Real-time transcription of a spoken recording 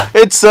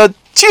It's a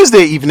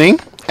Tuesday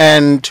evening,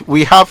 and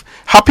we have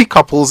happy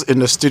couples in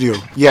the studio.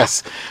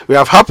 Yes, we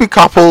have happy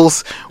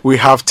couples, we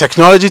have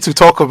technology to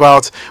talk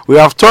about, we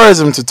have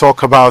tourism to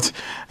talk about,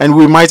 and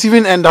we might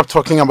even end up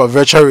talking about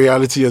virtual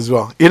reality as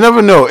well. You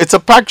never know. It's a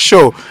packed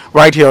show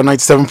right here on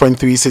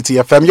 97.3 City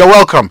FM. You're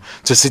welcome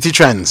to City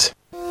Trends.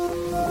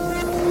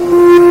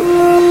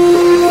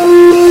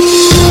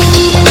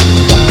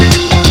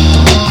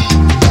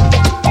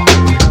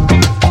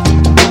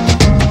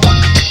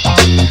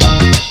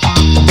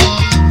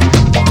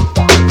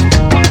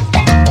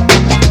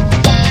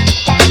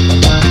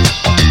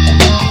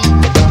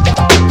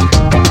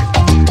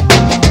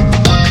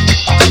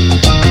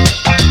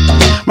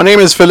 My name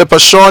is Philip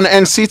Ashon,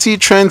 and City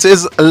Trends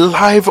is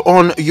live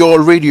on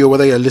your radio,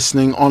 whether you're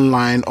listening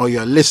online or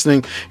you're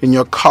listening in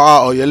your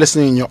car or you're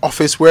listening in your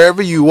office,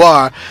 wherever you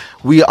are.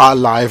 We are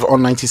live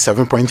on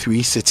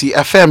 97.3 City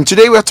FM.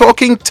 Today we're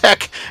talking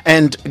tech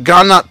and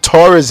Ghana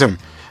tourism.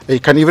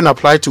 It can even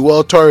apply to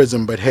world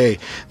tourism, but hey,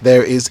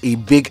 there is a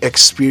big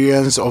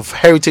experience of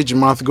Heritage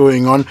Month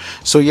going on.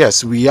 So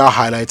yes, we are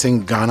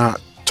highlighting Ghana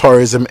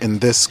tourism in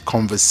this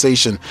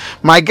conversation.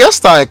 My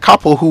guests are a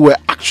couple who were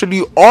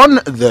actually on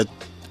the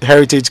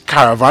Heritage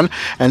Caravan,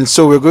 and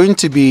so we're going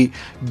to be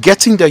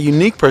getting their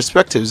unique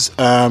perspectives,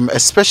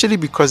 especially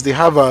because they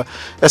have a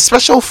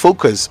special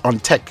focus on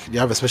tech. They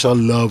have a special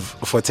love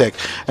for tech,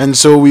 and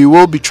so we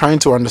will be trying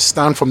to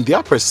understand from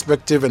their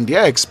perspective and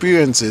their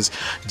experiences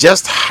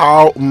just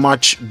how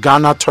much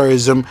Ghana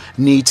tourism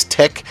needs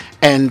tech,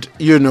 and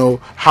you know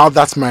how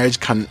that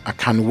marriage can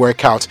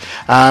work out.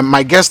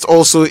 My guest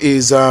also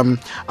is an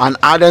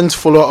ardent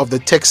follower of the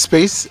tech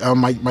space.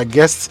 My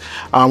guests,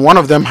 one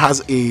of them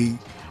has a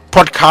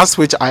podcast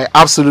which I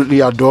absolutely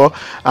adore,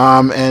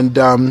 and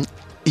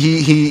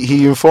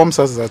he informs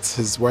us that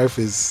his wife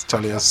is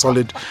Charlie, a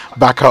solid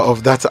backer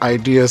of that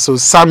idea. So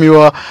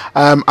Samuel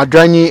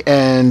Adrani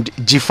and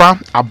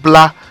Jifa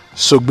Abla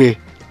Sogbe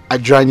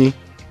Adrani.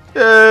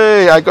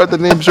 Yay, I got the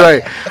names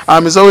right.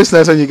 It's always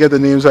nice when you get the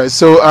names right.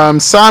 So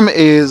Sam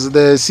is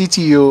the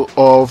CTO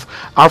of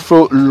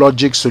Afro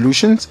Logic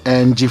Solutions,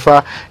 and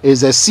Jifa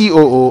is the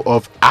COO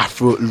of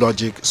Afro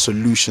Logic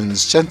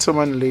Solutions.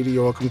 Gentlemen, lady,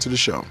 you're welcome to the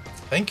show.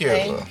 Thank you.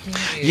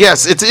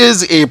 Yes, it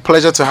is a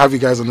pleasure to have you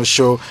guys on the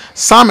show.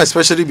 Sam,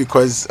 especially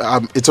because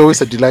it's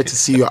always a delight to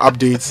see your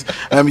updates.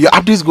 Your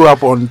updates go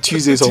up on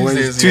Tuesdays or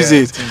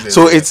Tuesdays.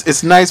 So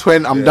it's nice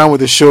when I'm done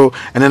with the show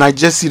and then I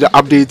just see the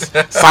updates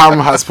Sam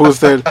has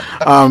posted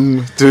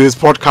to his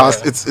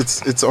podcast.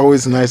 It's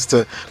always nice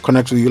to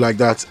connect with you like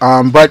that.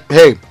 But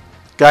hey,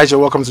 guys, you're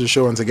welcome to the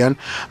show once again.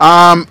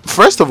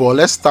 First of all,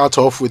 let's start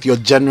off with your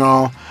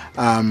general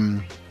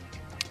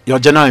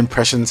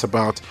impressions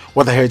about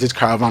what the Heritage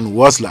Caravan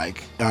was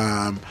like,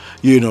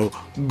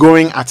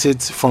 going at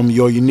it from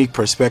your unique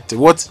perspective.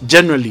 What's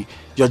generally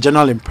your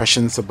general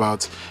impressions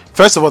about,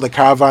 first of all, the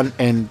caravan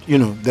and,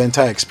 the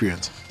entire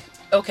experience?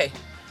 Okay,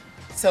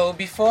 so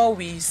before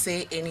we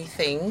say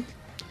anything,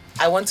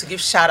 I want to give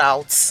shout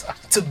outs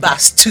to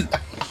Bus 2.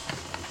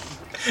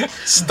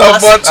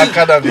 Stubborn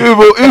Academy.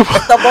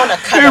 Stubborn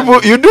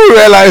Academy. You do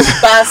realize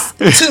Bus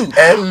 2.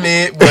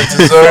 LA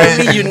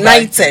Montessori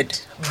United.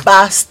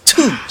 Bus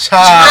 2.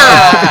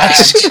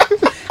 Charge.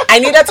 I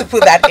needed to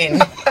put that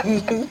in.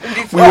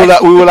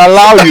 We will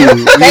allow you.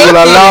 We will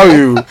allow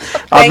you.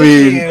 I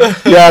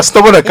mean,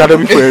 Stubborn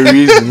Academy for a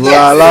reason.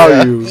 We'll allow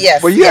you.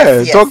 Yes.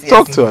 But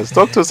talk to us.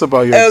 Talk to us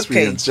about your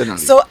experience generally.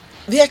 So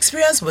the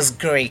experience was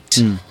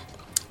great.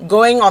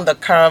 Going on the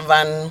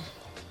caravan.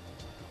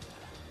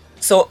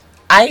 So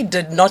I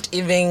did not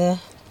even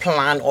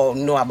plan or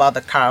know about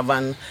the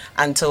caravan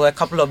until a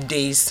couple of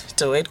days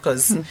to it,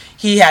 because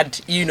he had,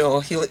 he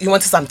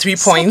wanted some 3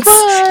 points,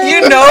 so, at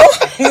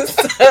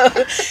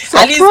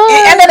least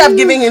it ended up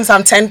giving him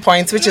some 10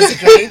 points, which is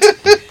great.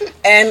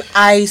 And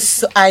I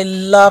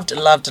loved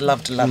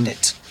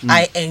it.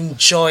 I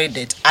enjoyed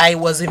it. I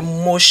was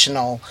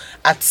emotional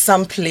at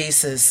some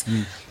places.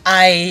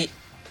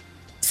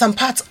 Some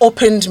parts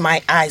opened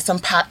my eyes, some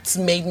parts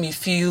made me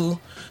feel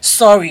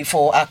sorry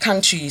for our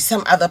country,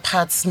 some other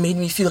parts made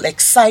me feel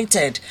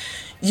excited.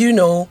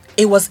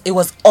 It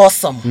was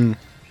awesome.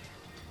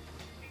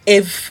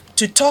 If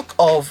to talk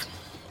of,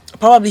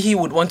 probably he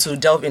would want to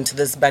delve into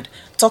this, but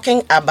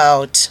talking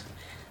about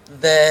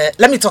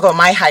let me talk about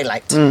my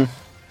highlight.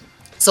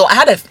 So I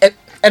had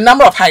a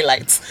number of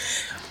highlights.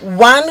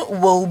 One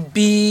will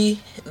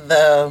be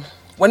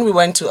when we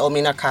went to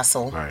Elmina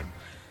Castle, right,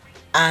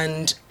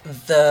 and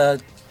the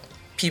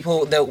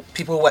people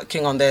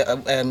working on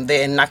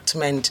the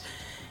enactment,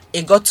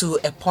 it got to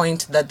a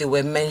point that they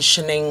were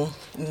mentioning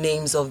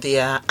names of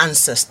their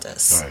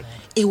ancestors. Right.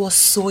 It was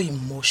so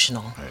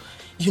emotional, right,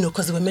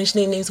 because they were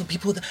mentioning names of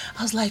people that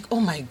I was like, oh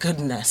my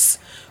goodness.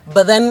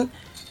 But then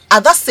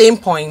at that same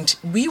point,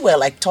 we were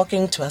like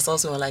talking to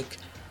ourselves, and we were like,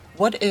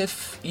 what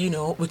if,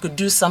 we could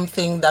do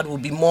something that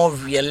would be more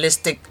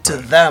realistic to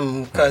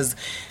them? Because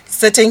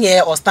sitting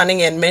here or standing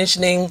here and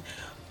mentioning,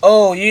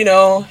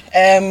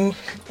 Kwame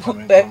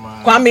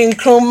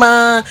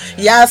Nkrumah,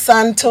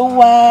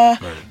 Yasantoa,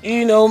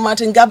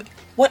 Martin Gab.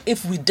 What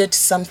if we did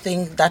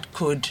something that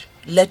could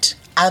let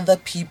other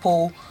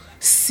people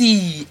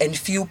see and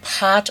feel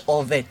part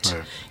of it.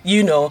 Right.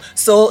 You know,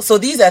 so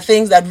these are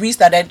things that we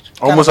started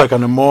Almost like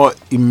on a more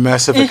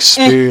immersive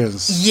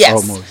experience. Yes.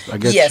 Almost. I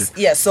get yes,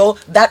 you. yes. So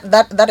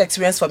that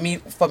experience for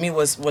me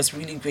was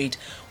really great.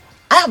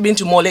 I have been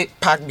to Mole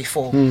Park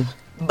before,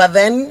 but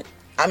then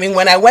I mean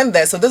when I went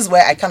there, so this is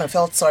where I kind of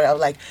felt sorry. I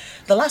was like,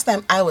 the last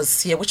time I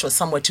was here, which was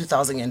somewhere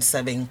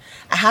 2007,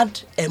 I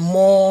had a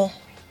more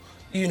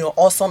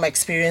awesome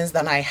experience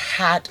than I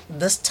had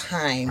this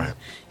time. Right.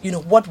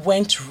 What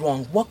went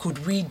wrong? What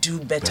could we do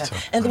better?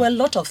 And there were a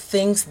lot of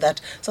things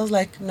that, so I was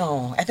like,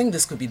 no, I think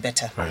this could be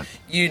better. Right.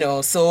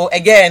 So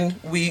again,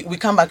 we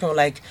come back and we're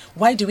like,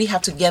 why do we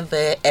have to get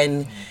there?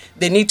 And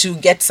they need to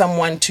get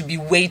someone to be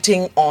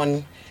waiting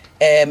on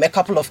a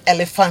couple of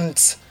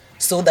elephants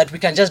so that we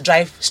can just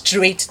drive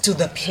straight to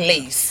the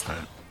place. Right.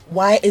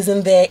 Why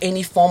isn't there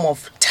any form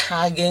of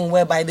tagging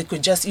whereby they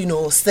could just,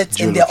 sit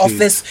in their Geolocate.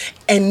 office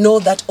and know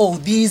that, oh,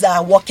 these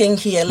are working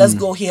here, let's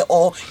go here,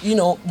 or,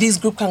 this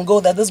group can go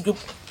there, this group.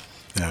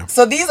 Yeah.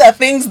 So these are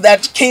things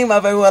that came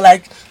up and we were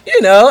like,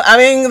 I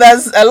mean,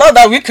 there's a lot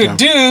that we could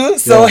do.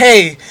 So, Yeah.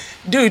 hey,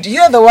 dude,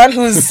 you're the one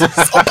who's so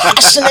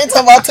passionate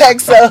about tech,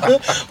 so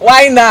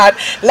why not?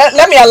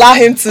 Let me allow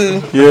him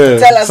to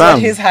tell us Sam.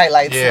 what his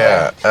highlights were.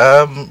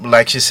 Yeah,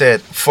 like she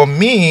said, for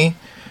me,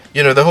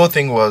 the whole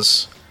thing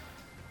was,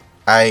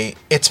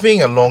 it's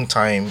been a long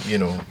time,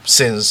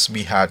 since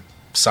we had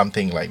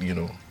something like,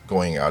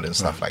 going out and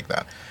stuff like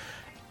that.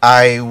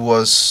 I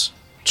was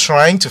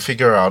trying to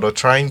figure out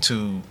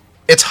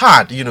it's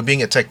hard,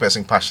 being a tech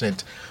person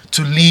passionate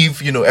to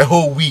leave, a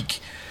whole week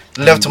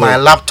left my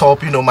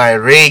laptop, my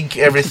rig,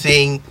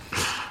 everything.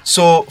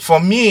 So for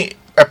me,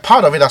 a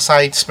part of it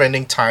aside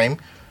spending time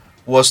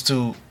was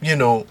to,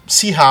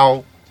 see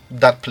how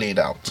that played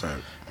out.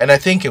 Right. And I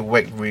think it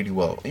worked really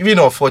well. Even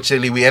though,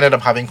 unfortunately, we ended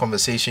up having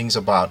conversations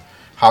about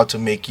how to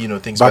make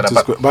things Back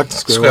better. to But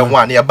square one.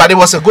 one. Yeah, but it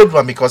was a good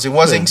one because it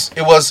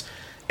it was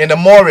in a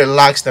more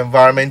relaxed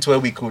environment where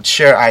we could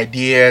share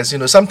ideas.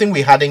 Something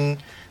we hadn't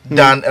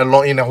done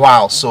in a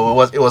while.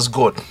 So it was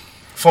good.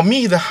 For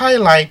me, the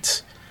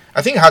highlight,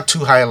 I think I had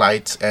two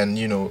highlights and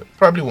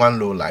probably one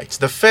low light.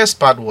 The first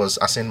part was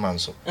Asin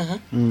Manso.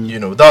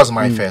 That was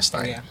my first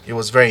time. Yeah. It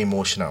was very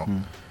emotional,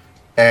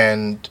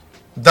 and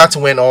that's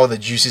when all the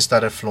juices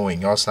started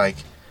flowing. I was like,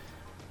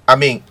 I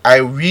mean, I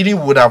really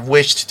would have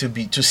wished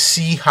to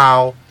see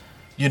how,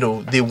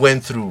 they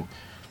went through.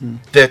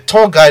 The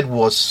tour guide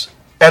was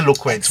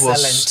eloquent,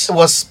 Excellent.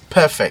 was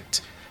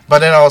perfect. But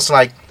then I was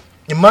like,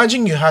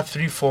 imagine you had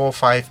 3, 4,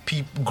 5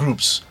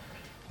 groups,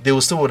 they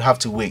would have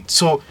to wait.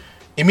 So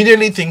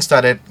immediately things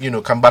started,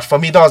 come. But for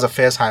me, that was the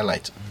first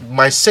highlight.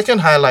 My second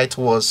highlight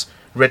was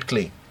Red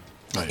Clay.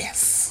 Right.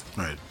 Yes,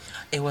 Right.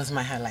 it was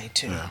my highlight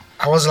too. Yeah.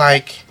 I was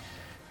like,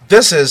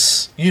 this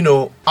is,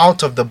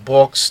 out of the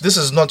box. This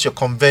is not your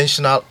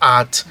conventional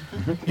art,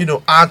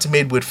 art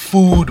made with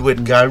food,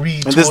 with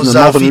gari, And this is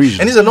the northern region.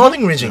 And it's a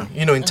northern region,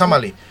 in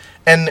Tamale.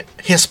 And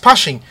his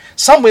passion,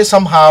 some way,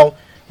 somehow,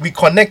 we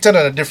connected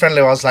on a different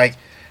level. I was like,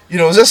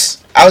 I was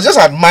just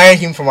admiring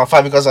him from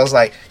afar because I was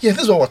like, yeah,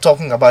 this is what we're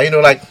talking about.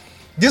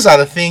 These are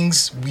the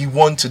things we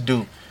want to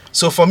do.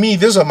 So for me,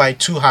 these are my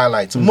two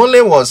highlights. Mole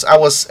I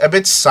was a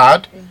bit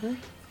sad.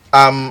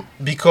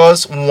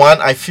 Because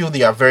one, I feel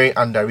they are very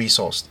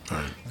under-resourced.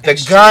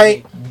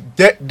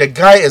 The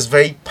guy is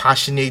very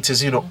passionate,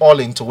 is all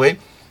into it,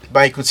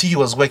 but I could see he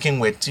was working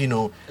with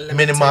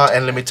minimal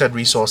and limited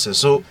resources.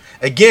 So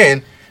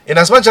again, in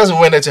as much as we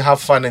wanted to have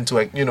fun and to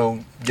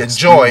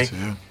enjoy,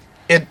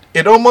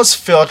 it almost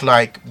felt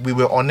like we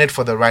were on it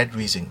for the right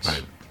reasons.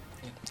 Right.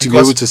 To be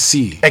able to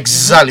see.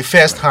 Exactly,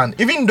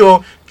 firsthand. Even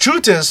though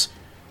truth is,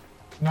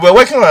 we were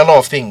working on a lot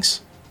of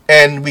things.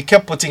 And we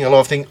kept putting a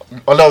lot of them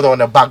on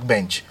the back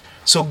bench.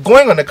 So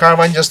going on the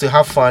caravan just to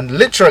have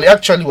fun,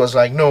 actually was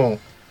like, no,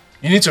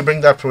 you need to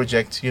bring that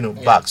project,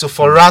 back. So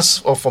for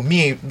us, or for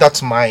me,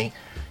 that's my,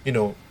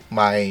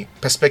 my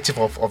perspective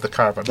of the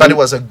caravan. But it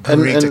was a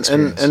great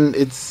experience. And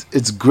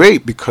it's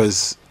great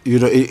because,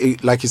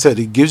 it, like you said,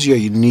 it gives you a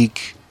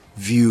unique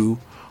view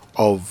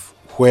of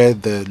where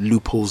the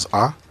loopholes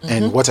are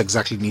and what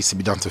exactly needs to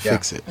be done to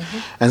fix it.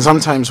 And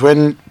sometimes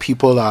when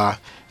people are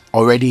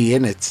already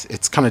in it,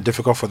 it's kind of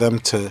difficult for them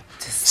to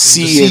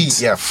see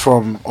it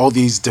from all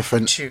these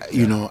different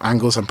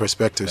angles and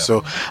perspectives.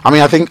 So I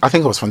mean, I think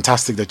it was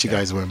fantastic that you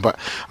guys went. But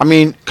I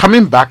mean,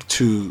 coming back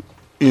to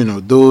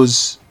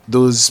those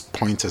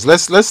pointers,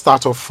 let's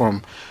start off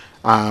from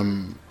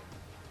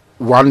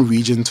one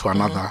region to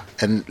another,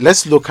 and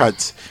let's look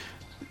at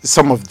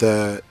some of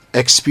the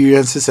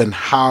experiences and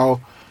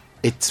how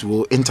it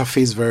will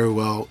interface very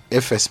well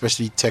if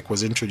especially tech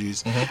was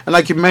introduced. And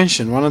like you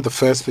mentioned, one of the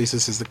first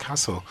places is the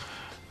castle.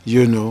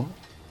 I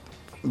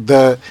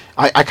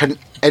can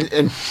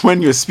and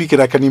when you're speaking,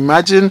 I can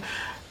imagine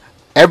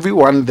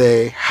everyone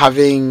there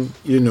having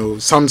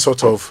some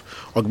sort of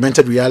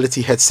augmented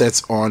reality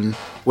headsets on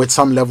with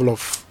some level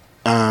of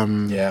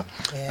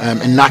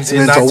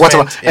enactment or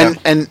whatever,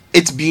 and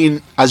it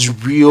being as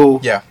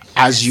real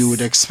as you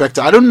would expect.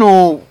 I don't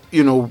know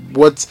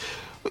what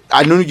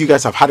I know you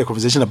guys have had a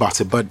conversation about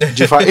it, but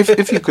Jifa,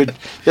 if you could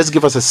just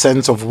give us a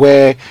sense of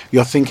where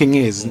your thinking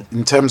is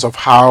in terms of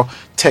how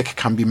tech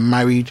can be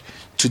married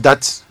to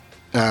that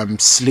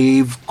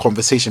slave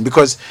conversation,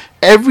 because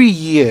every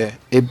year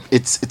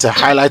it's a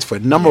highlight for a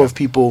number of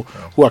people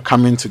who are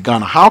coming to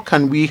Ghana. How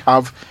can we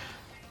have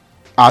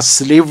our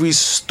slavery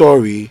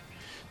story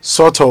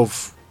sort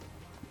of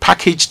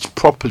packaged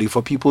properly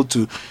for people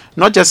to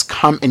not just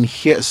come and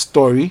hear a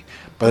story,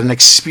 but then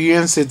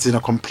experience it in a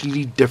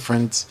completely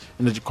different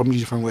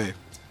way?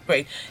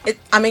 Great.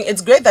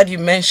 It's great that you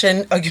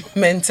mentioned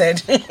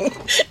augmented.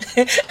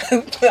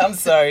 I'm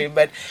sorry,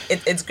 but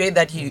it's great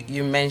that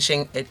you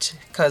mentioned it,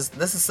 because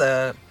this is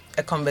a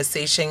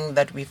conversation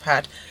that we've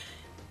had.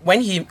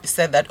 When he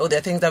said that, there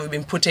are things that we've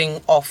been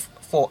putting off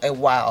for a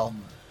while,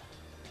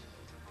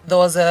 there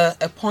was a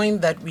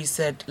point that we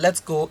said, let's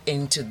go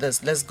into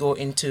this. Let's go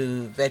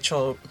into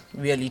virtual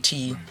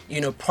reality,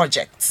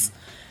 projects.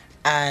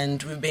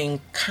 And we've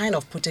been kind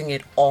of putting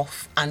it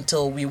off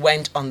until we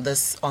went on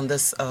this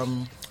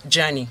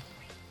journey.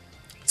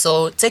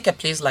 So take a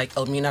place like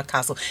Elmina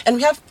Castle, and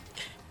we have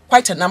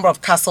quite a number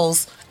of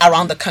castles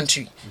around the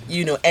country,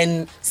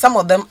 and some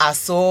of them are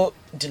so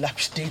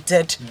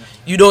dilapidated,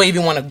 you don't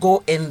even want to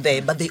go in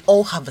there, but they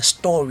all have a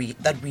story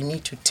that we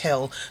need to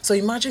tell. So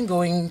imagine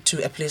going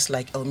to a place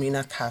like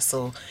Elmina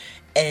Castle,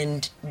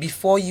 and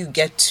before you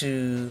get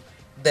to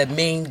the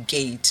main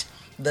gate,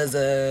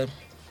 there's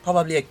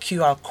probably a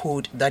QR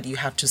code that you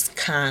have to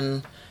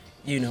scan,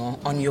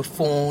 on your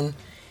phone,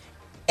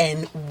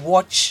 and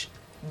watch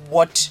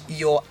what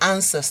your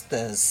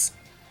ancestors,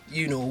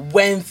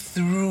 went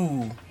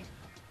through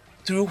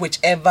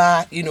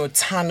whichever,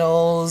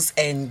 tunnels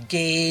and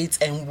gates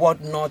and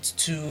whatnot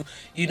to,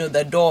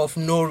 the door of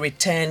no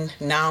return,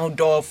 now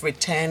door of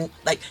return.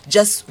 Like,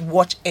 just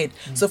watch it.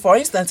 So for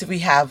instance, if we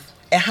have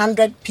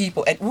 100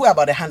 people, and we're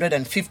about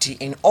 150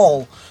 in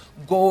all,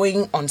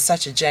 going on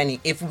such a journey,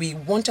 if we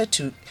wanted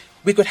to,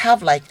 we could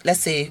have, like, let's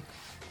say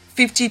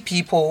 50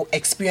 people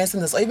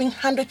experiencing this, or even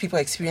 100 people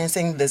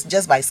experiencing this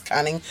just by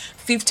scanning.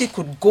 50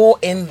 could go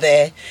in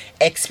there,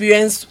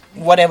 experience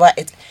whatever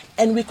it,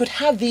 and we could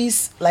have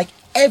these like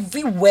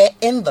everywhere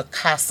in the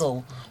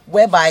castle,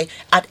 whereby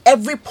at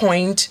every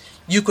point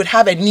you could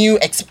have a new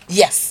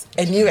experience.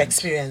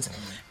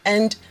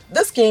 And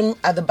this came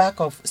at the back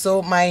of,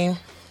 so my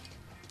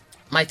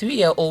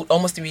 3-year-old,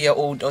 almost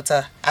 3-year-old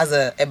daughter has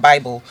a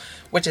Bible,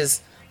 which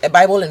is a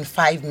Bible in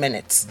 5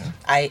 minutes.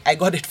 I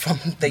got it from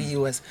the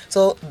US.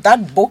 So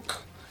that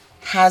book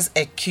has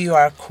a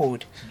QR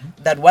code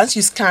that once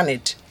you scan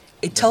it,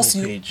 it tells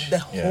you the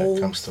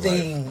whole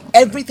thing.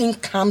 Everything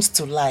comes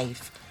to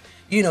life.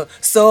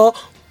 So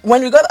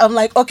when we got, I'm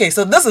like, okay,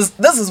 so this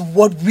is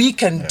what we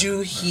can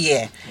do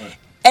here. Right.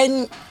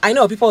 And I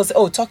know people will say,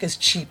 talk is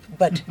cheap,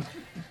 but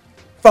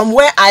from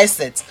where I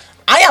sit,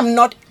 I am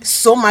not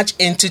so much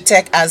into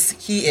tech as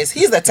he is.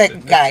 He's the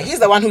tech guy. He's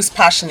the one who's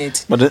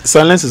passionate. But the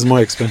silence is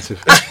more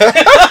expensive.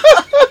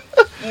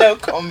 No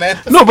comment.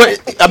 No,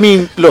 but I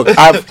mean, look,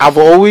 I've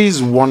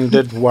always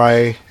wondered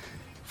why,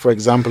 for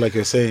example, like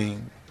you're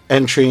saying,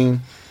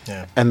 entering,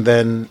 and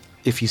then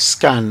if you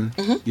scan,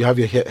 you have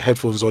your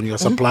headphones on, you're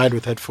supplied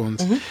with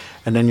headphones,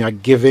 and then you're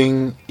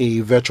giving a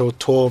virtual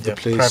tour of the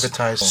place.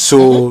 Privatized.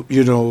 So,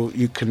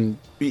 you can,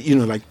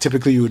 like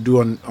typically you would do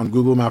on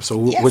Google Maps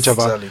or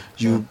whichever, exactly.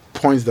 You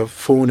point the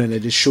phone and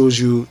it shows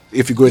you,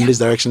 if you go in this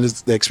direction, this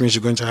is the experience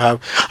you're going to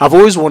have. I've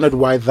always wondered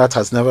why that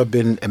has never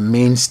been a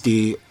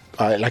mainstay,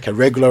 like a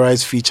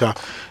regularized feature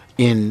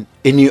in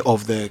any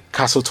of the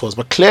castle tours.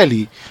 But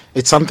clearly,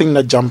 it's something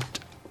that jumped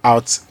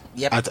out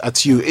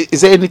at you.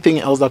 Is there anything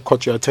else that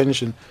caught your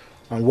attention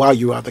while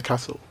you were at the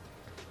castle?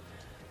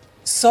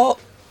 So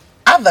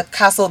at the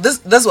castle, this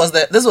was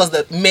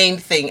the main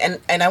thing,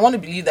 and I want to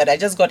believe that I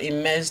just got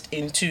immersed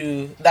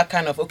into that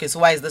kind of, okay, so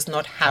why is this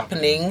not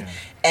happening?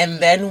 And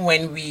then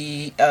when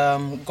we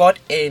got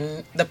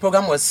in, the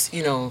program was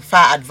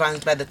far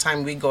advanced by the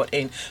time we got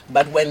in,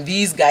 but when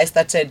these guys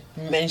started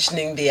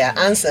mentioning their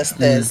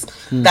ancestors,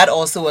 that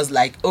also was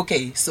like,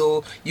 okay,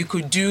 so you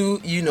could do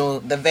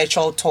the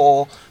virtual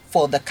tour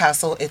for the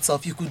castle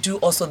itself. You could do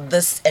also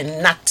this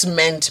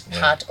enactment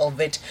part of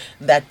it,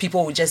 that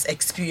people would just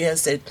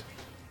experience it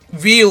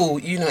real,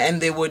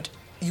 and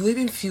you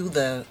even feel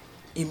the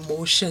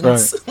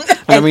emotions. Right.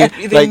 I mean,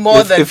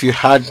 like if you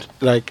had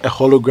like a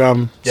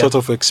hologram sort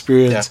of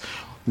experience,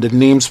 the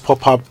names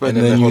pop up and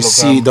then you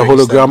see the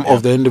hologram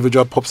of the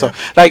individual pops up.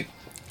 Like,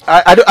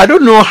 I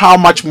don't know how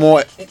much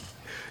more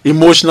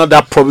emotional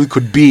that probably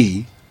could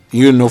be,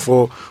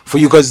 for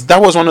you, because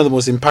that was one of the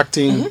most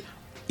impacting,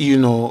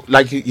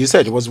 like you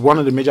said, it was one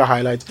of the major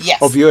highlights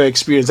of your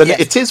experience, and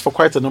it is for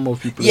quite a number of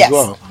people as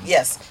well.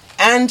 Yes.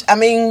 And I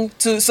mean,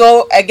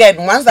 so again,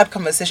 once that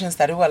conversation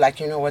started, we were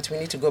like, you know what, we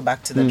need to go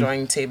back to the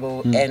drawing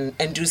table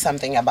and do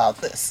something about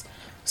this.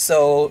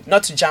 So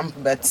not to jump,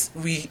 but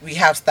we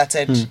have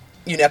started,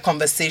 a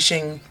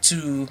conversation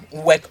to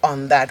work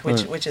on that,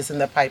 which is in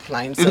the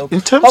pipeline. So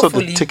in terms of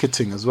the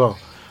ticketing as well,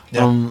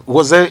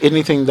 was there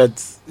anything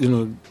that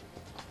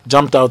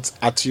jumped out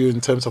at you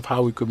in terms of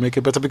how we could make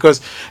it better?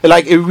 Because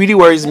like it really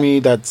worries me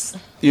that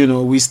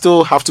we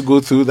still have to go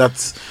through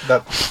that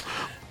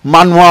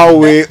manual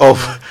way of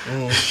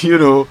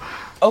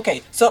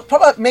Okay, so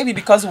probably maybe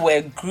because we're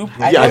a group.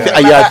 I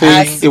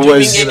think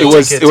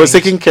it was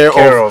taken care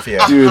of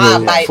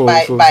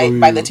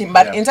by the team.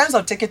 But in terms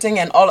of ticketing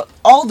and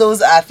all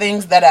those are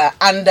things that are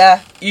under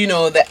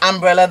the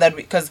umbrella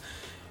because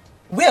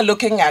we are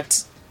looking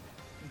at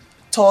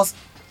tours,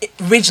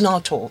 regional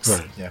tours.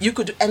 Right. Yeah. You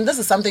could, and this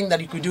is something that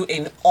you could do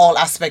in all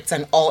aspects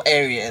and all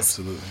areas.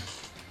 Absolutely.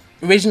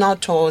 Regional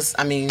tours,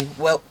 I mean,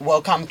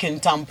 welcome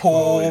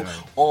Kintampo,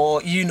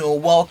 or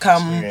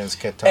welcome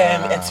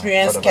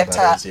Experience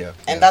Keta,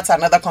 and that's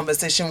another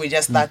conversation we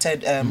just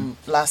started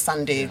last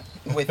Sunday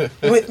with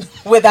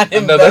an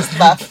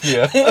investor.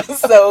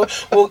 So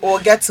we'll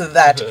get to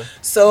that.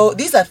 So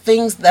these are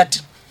things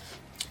that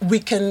we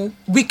can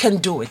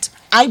do it.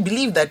 I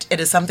believe that it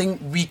is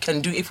something we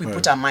can do if we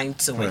put our mind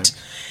to it.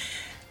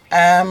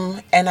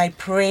 And I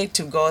pray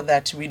to God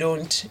that we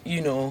don't,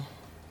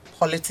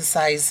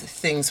 politicize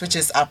things, which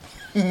is a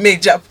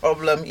major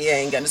problem here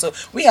in Ghana. So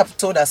we have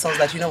told ourselves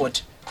that we're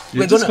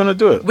gonna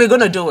do it. We're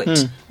gonna do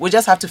it. We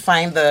just have to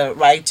find the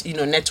right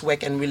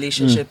network and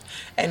relationship,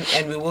 and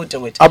we will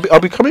do it. I'll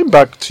be coming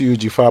back to you,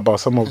 Jifa, about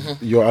some of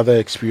your other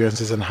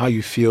experiences and how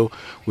you feel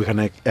we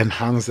can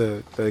enhance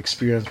the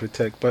experience with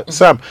tech. But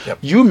Sam,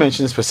 you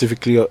mentioned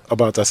specifically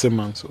about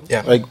Asemanso.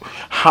 Yeah. Like,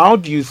 how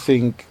do you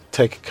think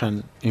tech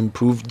can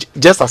improve?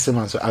 Just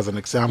Asemanso as an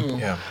example.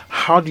 Yeah.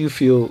 How do you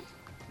feel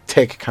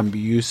tech can be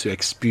used to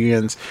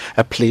experience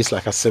a place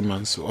like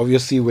Asemanso?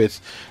 Obviously, with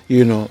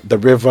the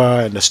river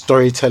and the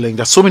storytelling,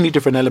 there's so many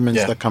different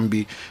elements that can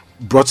be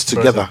brought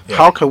together.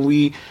 How can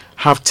we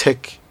have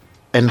tech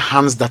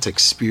enhance that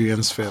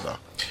experience further?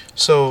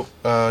 So,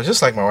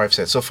 just like my wife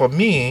said, so for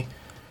me,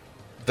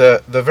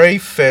 the very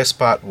first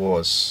part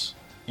was,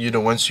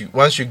 once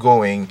you're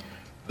going,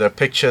 the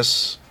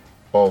pictures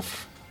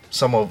of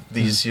some of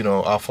these,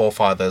 our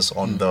forefathers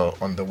on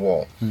the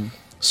wall.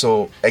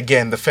 So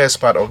again, the first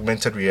part,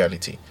 augmented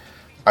reality.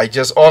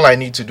 All I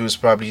need to do is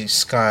probably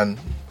scan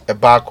a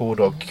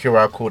barcode or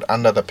QR code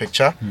under the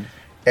picture,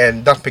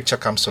 and that picture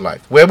comes to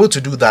life. We're able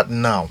to do that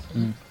now,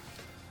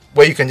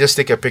 where you can just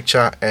take a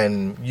picture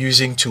and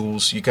using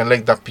tools, you can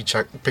let that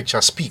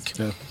picture speak.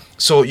 Yeah.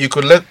 So you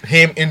could let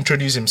him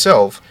introduce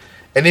himself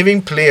and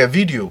even play a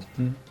video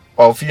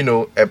of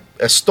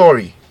a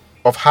story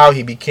of how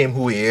he became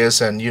who he is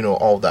and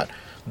all that.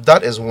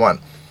 That is one.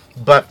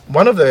 But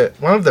one of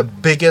the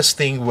biggest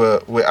thing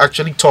we're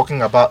actually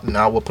talking about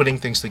now, we're putting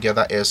things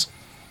together, is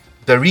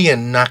the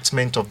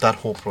reenactment of that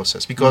whole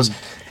process, because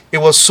it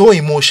was so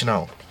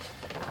emotional.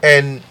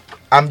 And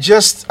I'm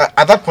just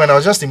at that point I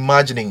was just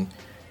imagining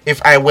if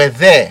I were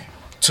there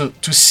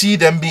to see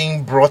them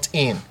being brought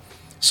in.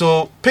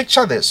 So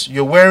picture this: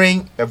 you're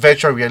wearing a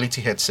virtual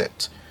reality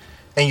headset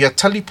and you're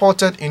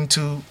teleported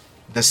into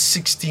the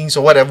 16th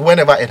or whatever,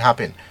 whenever it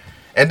happened.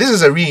 And this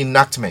is a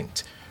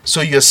reenactment.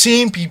 So you're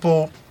seeing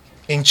people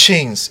in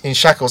chains, in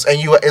shackles, and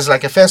it's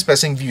like a first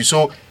person view.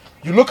 So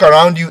you look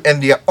around you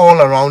and they are all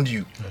around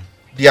you.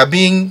 They are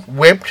being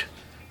whipped,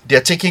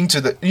 they're taking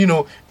to the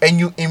and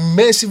you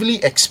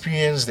immersively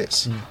experience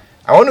this.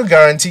 I want to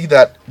guarantee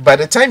that by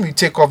the time you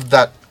take off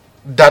that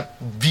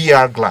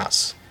VR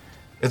glass,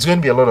 it's going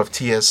to be a lot of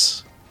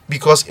tears,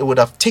 because it would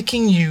have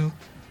taken you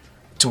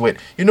to it.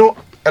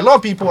 A lot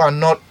of people are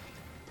not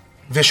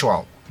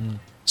visual.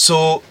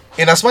 So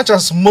in as much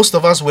as most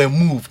of us were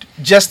moved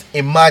just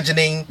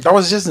imagining, that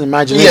was just an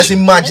imagination. Yes,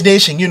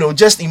 imagination,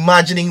 just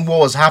imagining what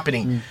was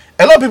happening.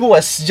 A lot of people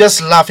were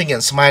just laughing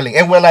and smiling,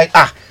 and we're like,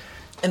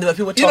 and there were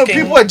people talking.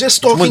 People were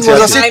just talking.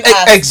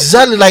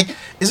 Exactly, like,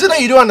 is it that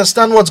you don't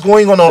understand what's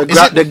going on? Or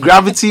the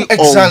gravity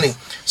exactly.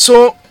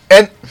 So,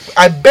 and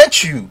I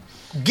bet you,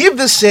 give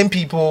the same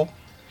people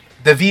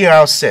the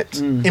VR set,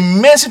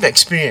 immersive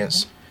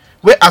experience,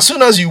 where as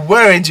soon as you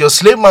wear it, your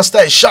slave master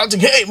is shouting,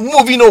 "Hey,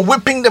 move!"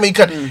 Whipping them.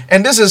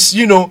 And this is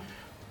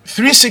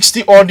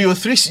 360 audio.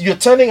 You're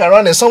turning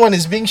around and someone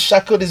is being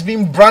shackled, is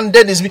being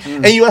branded,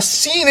 and you are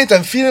seeing it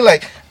and feeling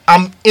like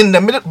I'm in the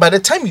middle. By the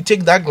time you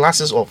take that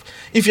glasses off,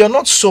 if you're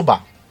not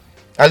sober,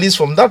 at least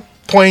from that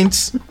point,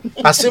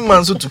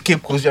 Asemanso to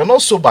Cape Coast, you're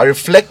not sober,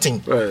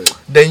 reflecting,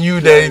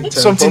 then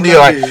something there.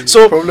 Like,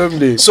 so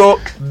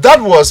that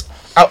was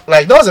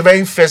that was the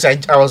very first.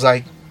 I was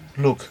like,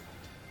 look,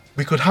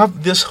 we could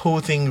have this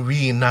whole thing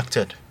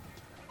reenacted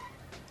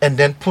and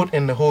then put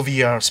in the whole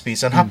VR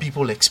space and have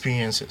people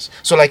experiences.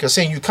 So like you're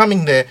saying, you come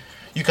in there,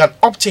 you can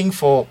opt in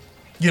for,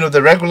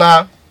 the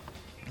regular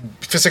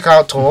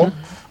physical tour,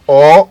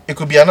 or it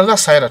could be another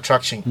side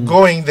attraction.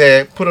 Going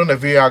there, put on the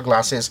VR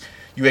glasses,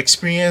 you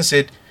experience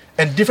it,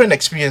 and different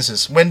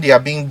experiences when they are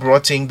being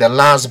brought in, the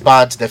last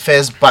bat, the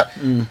first bat.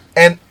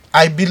 And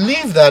I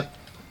believe that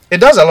it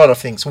does a lot of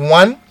things.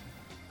 One,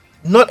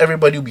 not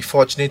everybody will be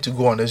fortunate to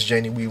go on this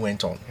journey we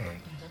went on.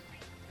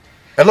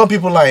 A lot of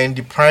people are in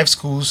deprived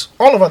schools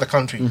all over the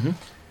country.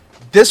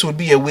 This would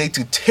be a way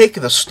to take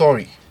the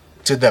story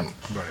to them.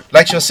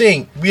 Like you're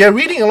saying, we are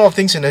reading a lot of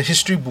things in the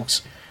history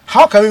books,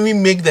 how can we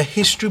make the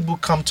history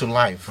book come to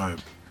life? Right.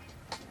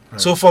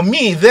 So for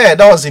me, that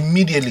was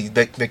immediately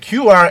the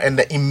QR and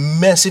the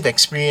immersive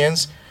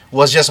experience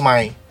was just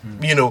my,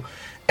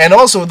 and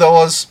also there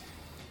was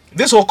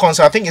this whole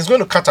concept. I think it's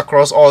going to cut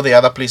across all the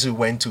other places we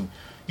went to,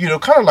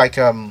 kind of like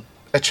a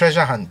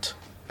treasure hunt,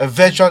 a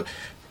virtual.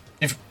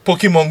 If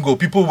Pokemon Go,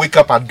 people wake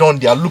up at dawn,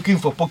 they are looking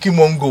for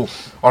Pokemon Go.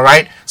 All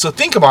right, so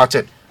think about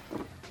it.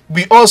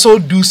 We also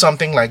do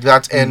something like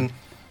that, and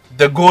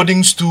the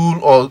golden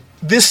stool or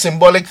these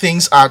symbolic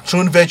things are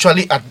thrown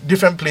virtually at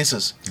different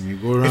places.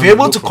 If you're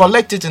able to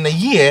collect it in a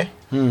year,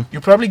 you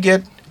probably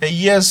get a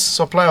year's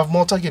supply of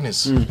Malta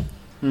Guinness.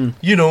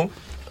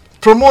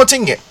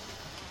 Promoting it.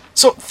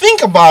 So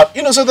think about,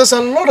 so there's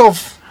a lot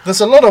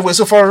of ways.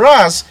 So for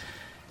us,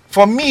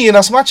 for me, in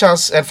as much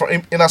as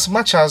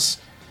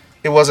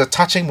it was a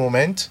touching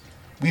moment,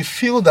 we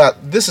feel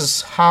that this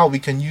is how we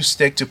can use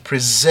tech to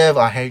preserve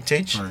our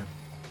heritage. Right.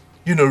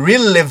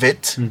 Relive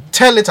it,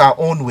 tell it our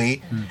own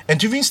way, and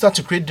to even start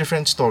to create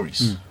different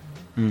stories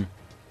in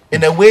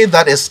a way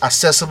that is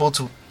accessible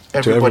to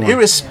everybody,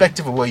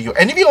 irrespective of where you are.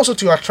 And even also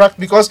to attract,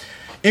 because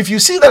if you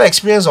see that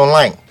experience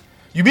online,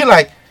 you'll be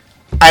like,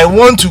 I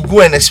want to go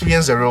and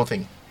experience the real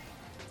thing.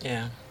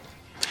 Yeah.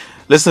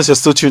 Listeners, you're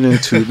still tuning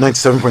to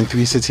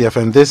 97.3 City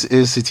FM. This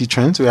is City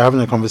Trends. We're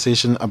having a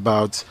conversation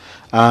about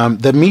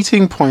the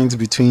meeting point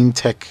between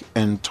tech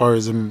and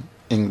tourism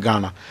in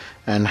Ghana,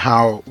 and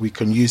how we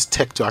can use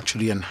tech to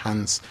actually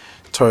enhance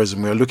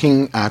tourism. We're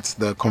looking at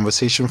the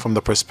conversation from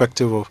the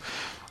perspective of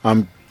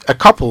a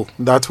couple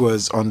that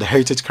was on the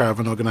Heritage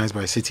Caravan organized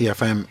by City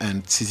FM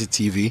and City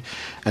TV,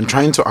 and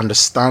trying to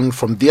understand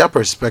from their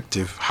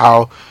perspective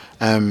how,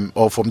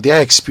 or from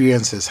their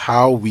experiences,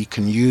 how we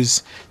can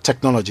use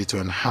technology to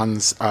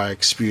enhance our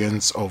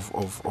experience of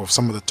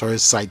some of the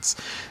tourist sites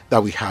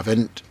that we have.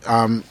 And,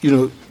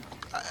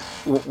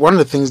 one of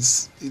the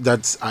things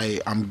that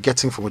I am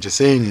getting from what you're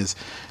saying is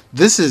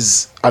this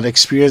is an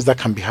experience that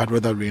can be had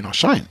whether rain or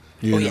shine.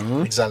 You know?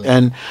 Yeah, exactly.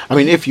 And I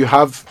mean, if you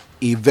have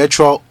a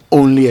virtual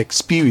only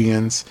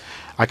experience,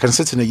 I can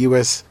sit in the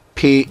US,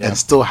 pay, and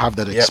still have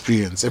that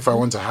experience. If I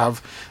want to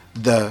have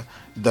the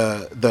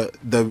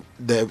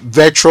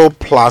virtual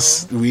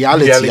plus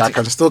reality, I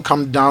can still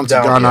come down to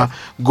Ghana,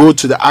 go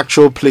to the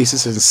actual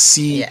places and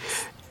see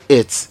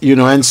it.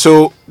 And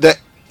so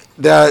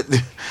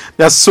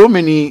there's so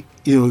many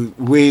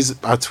ways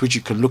at which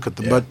you can look at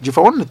them. But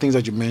one of the things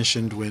that you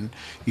mentioned when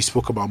you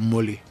spoke about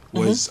Mole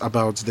was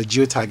about the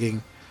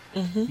geotagging,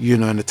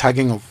 and the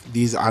tagging of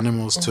these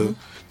animals to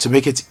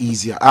make it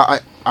easier.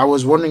 I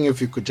was wondering if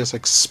you could just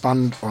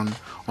expand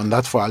on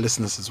that for our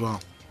listeners as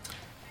well.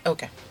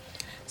 Okay.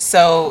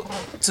 So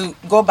to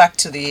go back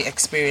to the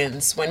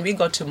experience, when we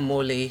got to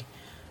Mole,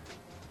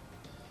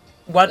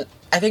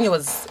 I think it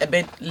was a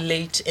bit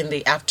late in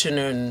the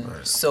afternoon.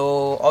 Right.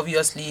 So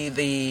obviously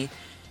the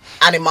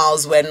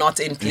animals were not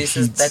in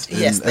places the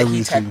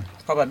heat had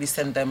probably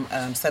sent them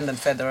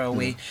further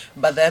away.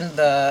 But then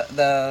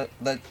the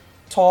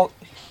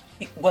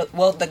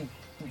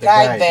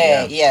guy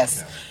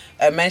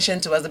there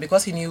mentioned to us that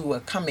because he knew we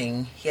were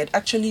coming, he had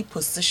actually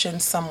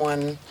positioned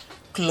someone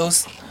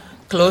close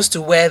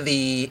to where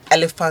the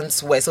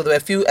elephants were. So there were a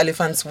few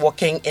elephants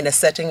walking in a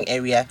certain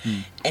area,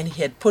 and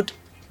he had put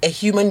a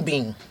human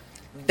being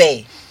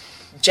there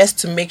just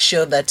to make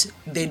sure that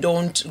they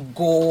don't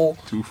go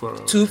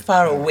too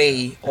far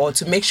away, or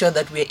to make sure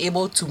that we're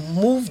able to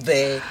move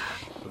there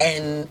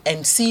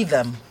and see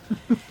them.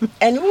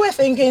 And we were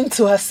thinking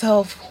to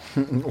ourselves,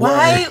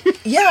 why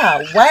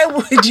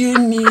would you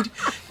need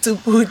to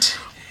put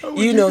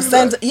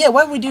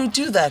why would you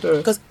do that?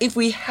 Because if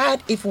we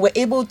were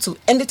able to,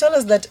 and they tell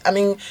us that,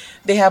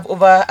 they have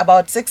over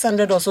about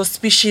 600 or so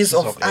species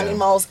of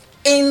animals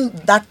in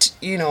that,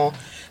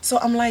 so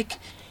I'm like,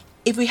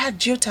 if we had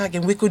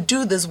geotagging, we could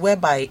do this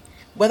whereby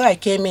whether I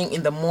came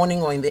in the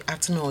morning or in the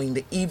afternoon or in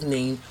the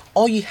evening,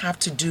 all you have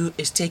to do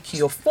is take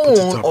your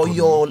phone or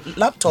your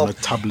laptop or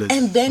tablet,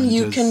 and then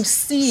you can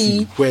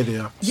see where they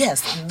are.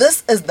 Yes,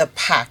 this is the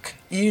pack,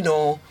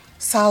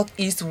 south,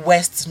 east,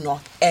 west,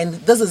 north, and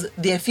there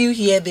are a few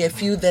here, there are a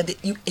few there.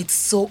 It's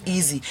so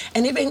easy,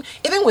 and even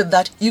with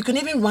that, you can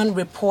even run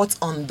reports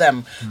on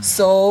them.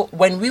 So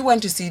when we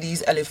went to see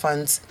these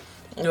elephants,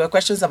 there were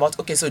questions about,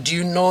 okay, so do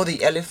you know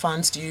the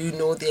elephants? Do you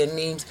know their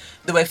names?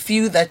 There were a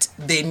few that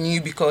they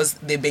knew because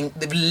they've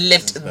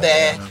lived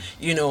there,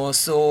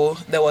 So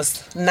there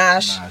was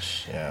Nash.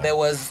 There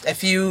was a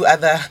few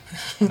other.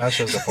 Nash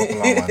was the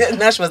popular one.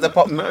 Nash was the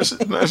popular.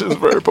 Nash is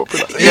very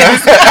popular.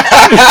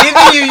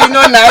 Even you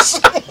know Nash.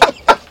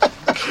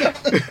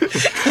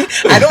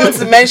 I don't want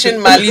to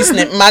mention Marlene's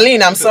name.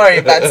 Marlene, I'm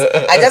sorry, but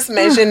I just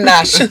mentioned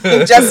Nash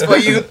just for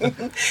you.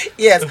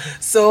 Yes.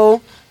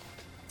 So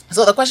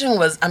the question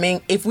was,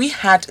 if we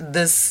had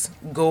this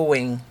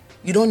going,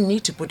 you don't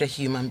need to put a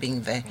human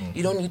being there.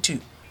 You don't need to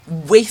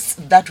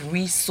waste that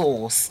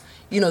resource.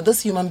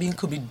 This human being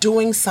could be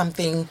doing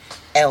something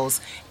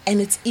else, and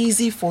it's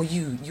easy for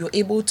you. You're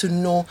able to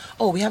know,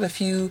 we have a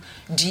few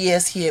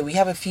deers here. We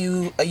have a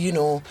few,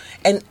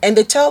 and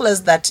they tell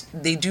us that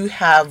they do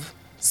have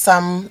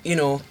some,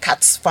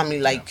 cats family,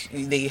 like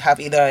they have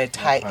either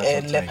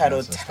a leopard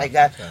or tigers and stuff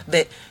tiger. like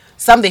that.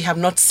 Some they have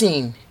not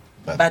seen,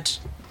 but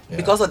yeah.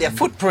 because of their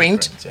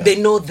footprint, yeah. they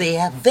know they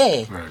are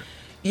there. Right.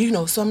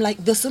 So I'm like,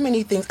 there's so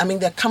many things. I mean,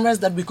 there are cameras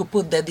that we could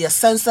put there. There are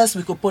sensors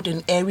we could put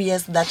in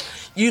areas that,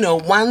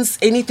 once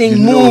anything You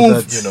know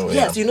moves, that-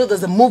 yes,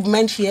 there's a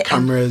movement here. and-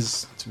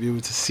 Cameras to be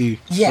able to see.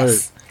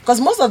 Yes. Because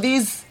most of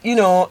these,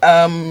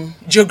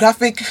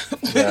 geographic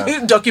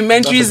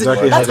documentaries,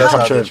 That's exactly how they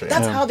capture it.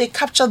 that's Yeah. how they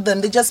captured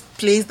them. They just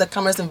place the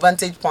cameras in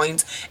vantage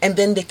points, and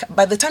then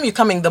by the time you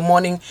come in the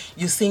morning,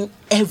 you're seeing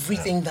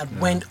everything that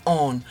went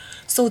on.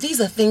 So these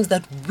are things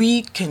that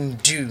we can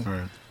do.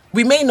 Right.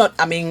 We may not,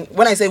 I mean,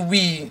 when I say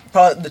we,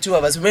 probably the two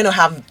of us, we may not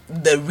have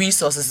the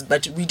resources,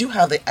 but we do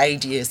have the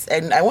ideas.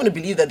 And I want to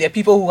believe that there are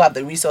people who have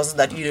the resources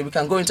that, we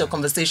can go into a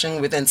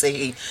conversation with and say,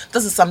 hey,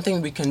 this is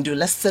something we can do.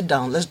 Let's sit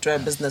down. Let's draw a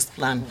business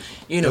plan.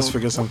 Let's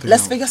figure something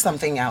Let's out. figure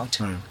something out.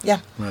 Right. Yeah.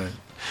 Right.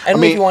 I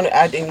don't know if you want to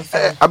add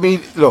anything. I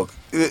mean, look,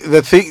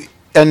 the thing,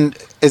 and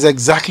it's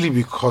exactly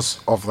because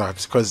of that.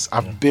 Because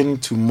I've been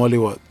to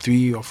Mole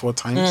 3 or 4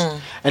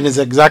 times, and it's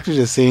exactly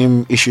the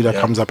same issue that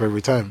comes up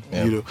every time.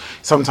 Yeah.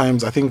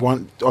 Sometimes I think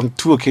on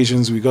 2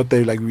 occasions we got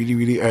there like really,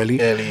 really early,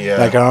 yeah.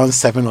 like around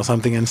 7 or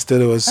something, and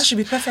still it was That should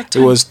be perfect It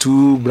time. was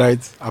too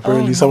bright.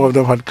 Apparently, some of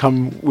them had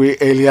come way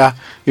earlier.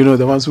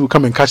 The ones who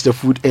come and catch the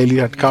food early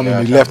had come Yeah,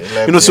 and they they left.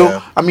 left, So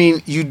yeah. I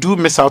mean, you do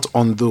miss out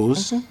on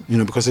those,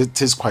 because it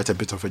is quite a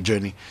bit of a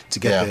journey to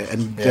get Yeah, there,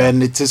 and yeah.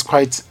 then it is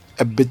quite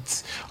a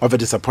bit of a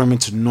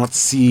disappointment to not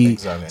see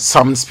Exactly.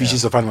 some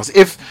species of animals.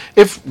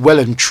 If well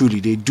and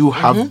truly they do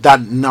have that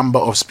number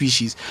of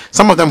species,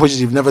 some of them which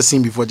you've never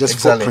seen before, just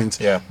Exactly, footprint,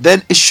 yeah.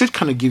 then it should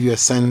kind of give you a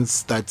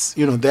sense that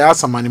there are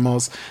some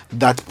animals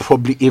that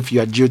probably if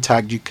you are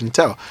geotagged you can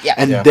tell, Yeah.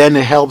 and Yeah. then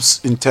it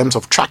helps in terms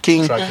of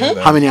tracking Tracking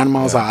how them. many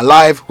animals Yeah. are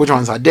alive, which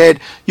ones are dead.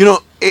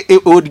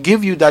 It would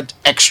give you that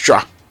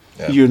extra,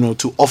 Yeah.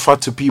 to offer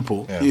to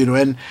people,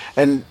 Yeah.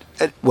 and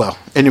well,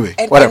 anyway,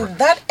 And, whatever. and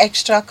that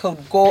extra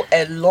could go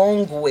a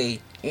long way.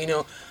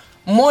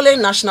 Mole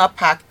National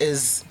Park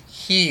is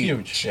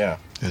Huge, yeah.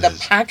 The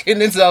park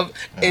in itself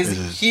is It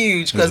is.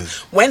 huge. It Because is.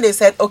 when they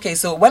said, okay,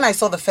 so when I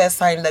saw the first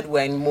sign that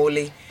we're in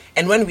Mole,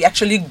 and when we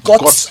actually got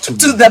to-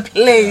 to the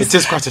place, It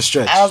is quite a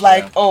stretch. I was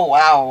like, oh,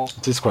 wow.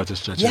 It is quite a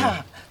stretch.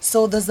 Yeah.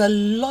 So there's a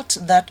lot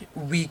that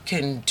we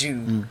can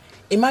do.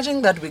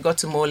 Imagine that we got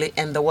to Mole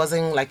and there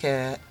wasn't like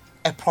a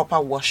proper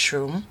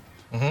washroom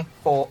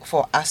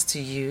for us to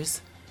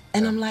use.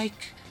 And I'm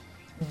like,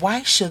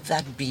 why should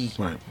that be?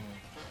 Right.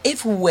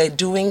 If we're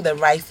doing the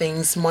right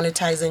things,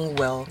 monetizing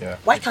well, Yeah.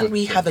 why We can't put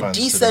we have a funds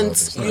to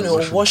decent,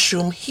 develop this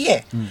washroom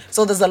here?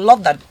 So there's a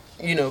lot that,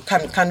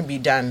 can be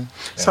done.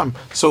 Sam,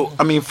 so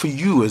I mean, for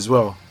you as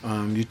well,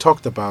 you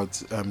talked about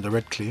the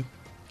Red Clay,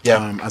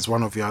 Yeah. as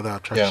one of your other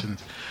attractions.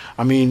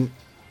 I mean,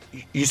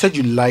 you said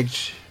you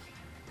liked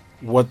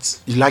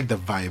the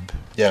vibe.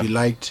 Yeah. You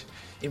liked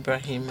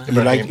Ibrahim.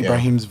 Ibrahim, yeah.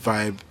 Ibrahim's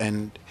vibe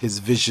and his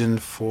vision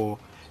for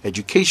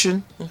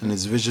education and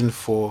his vision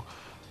for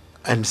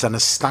and his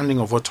understanding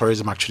of what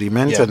tourism actually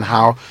meant Yeah. and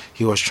how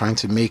he was trying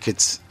to make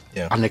it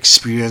Yeah. an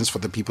experience for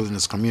the people in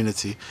his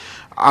community.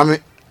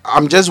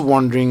 I'm just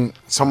wondering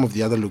some of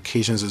the other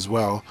locations as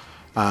well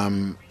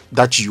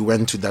that you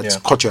went to that Yeah.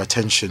 caught your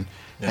attention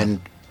Yeah. and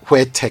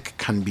where tech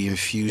can be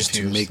infused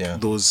to make yeah.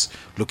 those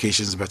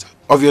locations better.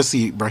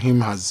 Obviously,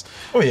 Ibrahim is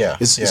Yeah.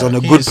 on a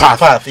He's good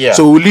path, yeah.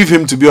 so we'll leave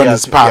him to be on Yeah,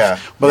 his path. yeah,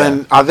 But yeah.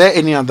 then, are there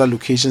any other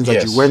locations that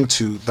Yes. you went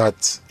to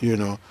that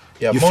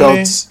Yeah, you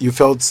Mole-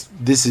 felt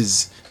this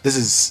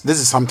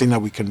is something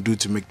that we can do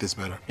to make this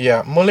better?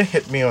 Yeah, Mole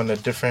hit me on a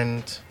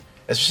different,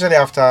 especially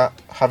after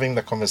having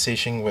the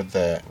conversation with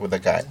the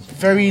guy.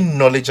 Very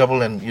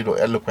knowledgeable and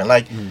eloquent.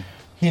 Like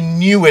he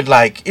knew it,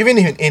 like even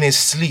in his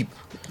sleep.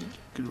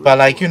 But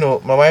like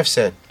my wife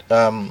said,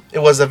 it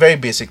was a very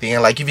basic thing,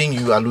 and like even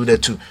you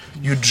alluded to,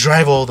 you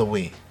drive all the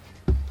way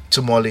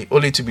to Mole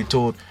only to be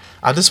told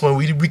at this point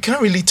we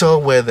can't really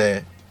tell where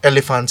the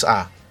elephants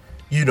are,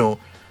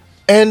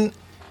 and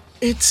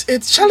it's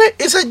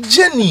a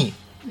journey.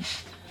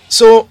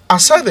 So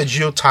aside the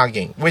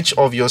geotagging, which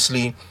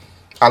obviously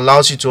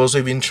allows you to also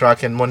even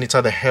track and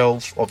monitor the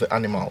health of the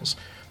animals,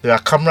 there are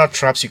camera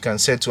traps you can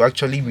set to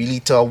actually really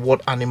tell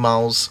what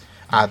animals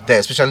are there,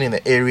 especially in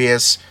the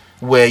areas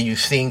where you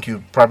think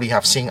you probably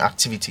have seen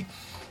activity.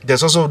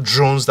 There's also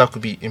drones that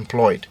could be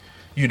employed,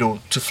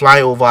 to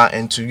fly over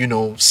and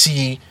to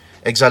see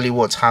exactly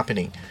what's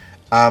happening.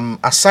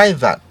 Aside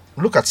that,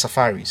 look at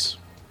safaris.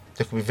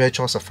 There could be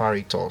virtual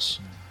safari tours.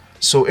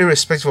 So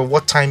irrespective of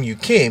what time you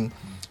came,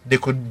 they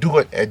could do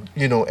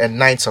a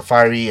night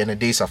safari and a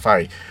day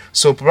safari.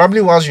 So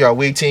probably whilst you are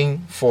waiting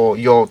for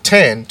your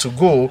turn to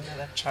go,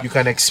 you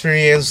can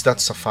experience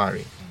that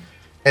safari.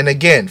 And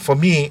again, for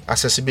me,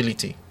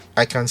 accessibility.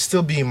 I can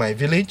still be in my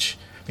village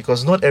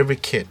because not every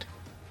kid,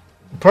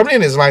 probably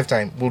in his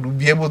lifetime, will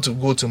be able to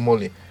go to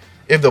Mole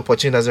if the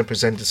opportunity doesn't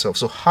present itself.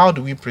 So how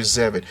do we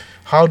preserve it?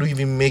 How do we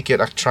even make it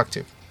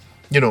attractive?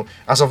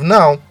 As of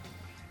now,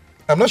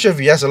 I'm not sure if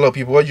he asks a lot of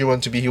people what you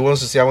want to be. He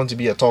wants to say, I want to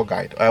be a tour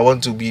guide. I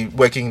want to be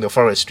working in the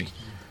forestry.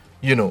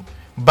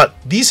 But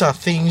these are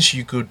things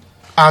you could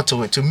add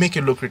to it to make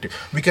it lucrative.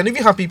 We can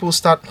even have people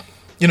start,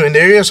 in the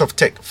areas of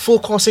tech,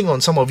 focusing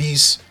on some of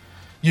these,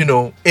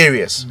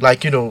 areas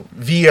like,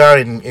 VR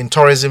in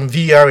tourism,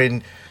 VR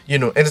in,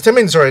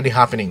 entertainment is already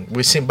happening.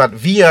 We're seeing, but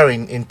VR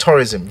in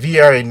tourism,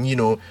 VR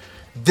in,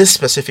 this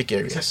specific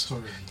areas.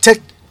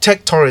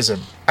 Tech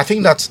tourism. I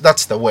think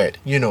that's the word,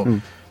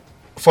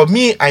 For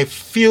me, I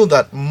feel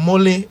that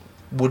Mole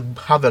would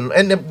have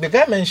and the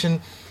guy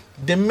mentioned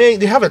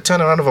they have a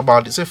turnaround of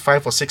about, say,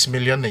 5 or 6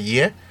 million a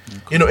year,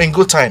 in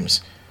good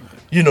times.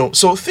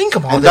 So think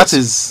about it. And that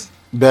is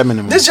bare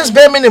minimum. This is just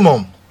bare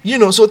minimum.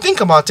 So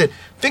think about it.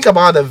 Think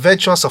about the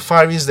virtual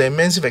safaris, the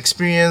immersive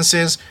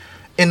experiences,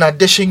 in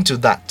addition to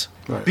that.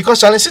 Right. Because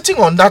sitting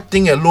on that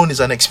thing alone is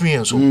an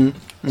experience. So,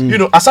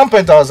 at some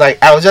point I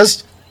was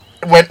just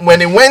when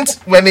and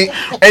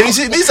you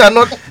see these are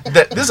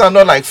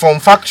not like from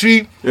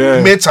factory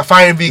made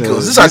safari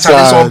vehicles. These are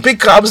some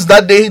pickups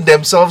that they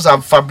themselves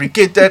have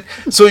fabricated.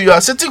 So you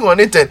are sitting on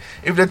it, and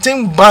if the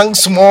thing bangs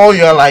small,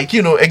 you're like,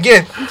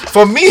 again,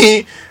 for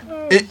me,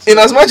 in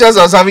as much as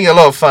I was having a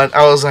lot of fun,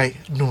 I was like,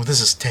 no,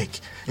 this is tech.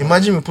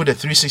 Imagine we put a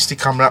 360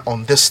 camera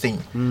on this thing,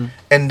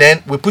 and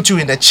then we put you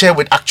in a chair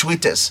with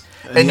actuators,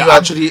 and you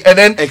actually, and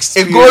then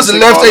it goes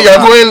left, and you're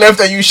going left,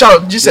 and you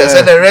shout Jesus,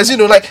 and the rest,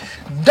 like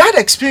that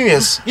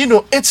experience,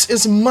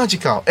 it's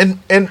magical,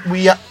 and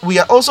we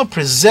are also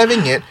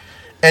preserving it,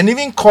 and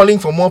even calling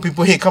for more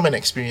people, hey, come and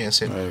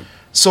experience it. Right.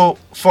 So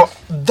for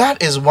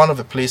that is one of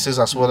the places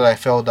as well that I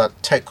felt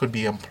that tech could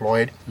be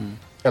employed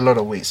a lot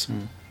of ways,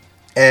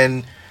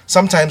 and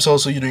sometimes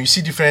also, you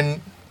see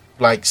different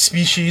like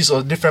species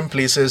or different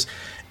places,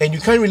 and you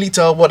can't really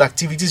tell what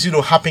activities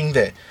happening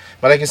there.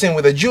 But like I said,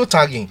 with the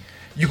geotagging,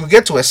 you could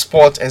get to a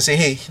spot and say,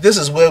 hey, this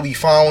is where we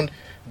found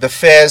the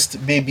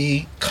first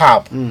baby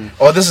calf,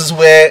 or this is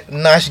where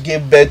Nash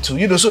gave birth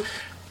to. So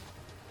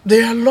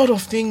there are a lot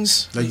of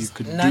things that you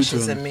could Nash do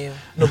is a male.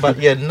 No, but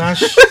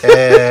Nash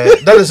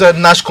that is where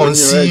Nash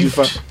conceived.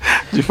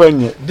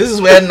 This is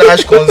where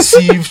Nash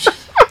conceived.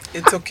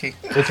 It's okay.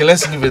 Okay,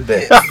 let's leave it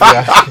there.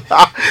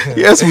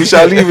 Yes, we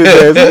shall leave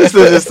it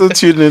there. Still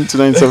tuned in to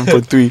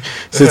 97.3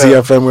 City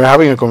FM. We're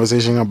having a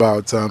conversation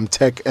about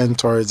tech and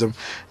tourism,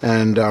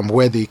 and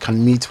where they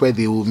can meet, where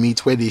they will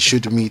meet, where they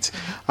should meet.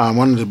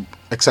 One of the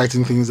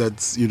exciting things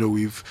that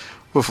we've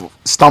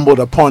stumbled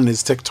upon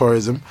is tech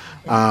tourism,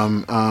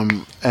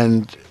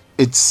 and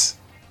it's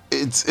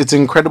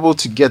incredible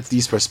to get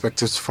these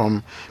perspectives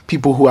from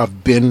people who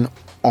have been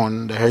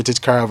on the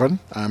Heritage Caravan.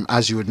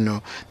 As you would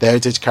know, the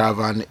Heritage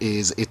Caravan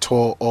is a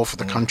tour of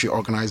the country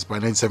organized by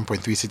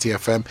 97.3 City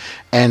FM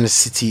and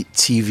City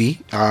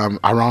TV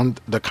around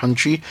the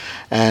country,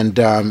 and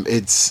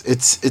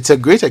it's a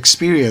great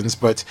experience.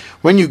 But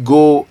when you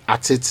go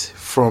at it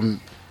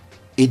from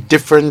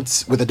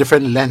with a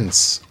different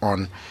lens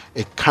on,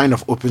 it kind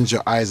of opens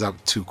your eyes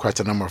up to quite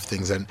a number of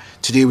things. And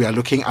today we are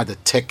looking at the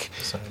tech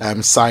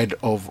side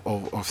of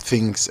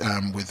things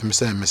with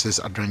Mr. and Mrs.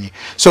 Adranyi.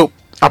 So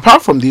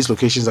apart from these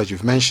locations that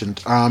you've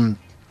mentioned, are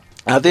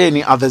there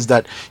any others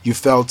that you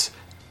felt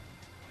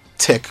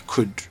tech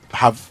could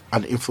have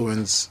an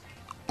influence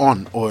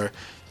on, or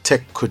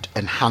tech could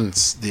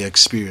enhance the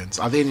experience?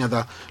 Are there any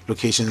other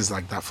locations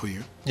like that for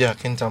you? Yeah,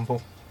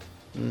 Kintampo.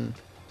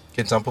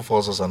 Kintampo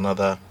Falls was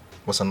another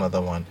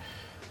one.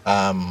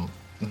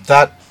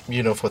 That,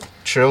 for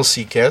trail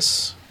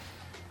seekers,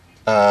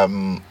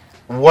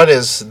 what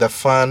is the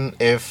fun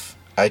if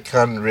I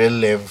can't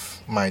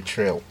relive my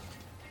trail?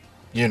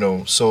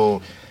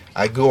 So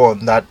I go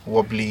on that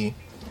wobbly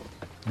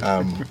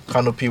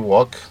canopy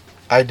walk.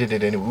 I did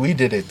it anyway. We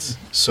did it.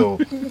 So,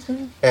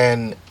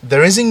 and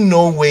there isn't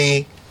no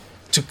way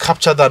to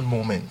capture that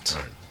moment.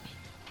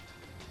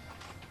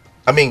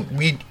 What's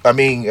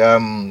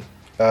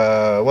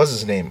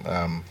his name?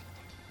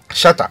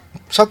 Shatta.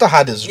 Shatta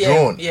had his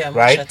drone,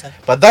 right? Shatta.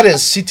 But that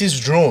is City's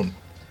drone.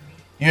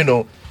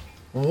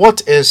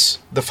 What is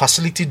the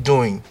facility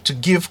doing to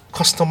give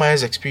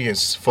customized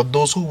experience for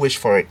those who wish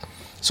for it?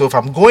 So if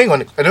I'm going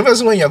on it, and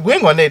obviously when you're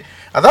going on it,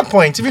 at that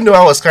point, even though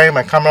I was carrying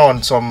my camera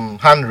on some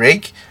hand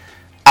rake,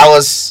 I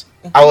was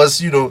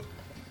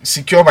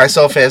secure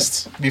myself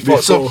first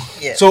before. So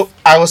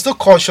I was still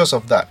cautious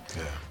of that.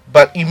 Yeah.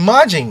 But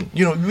imagine,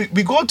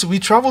 we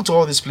travel to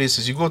all these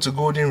places. You go to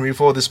Golden Reef,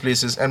 all these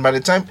places, and by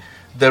the time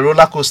the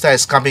roller coaster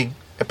is coming,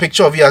 a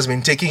picture of you has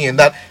been taken in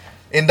that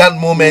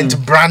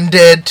moment,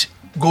 branded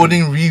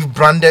Golden Reef,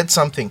 branded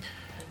something.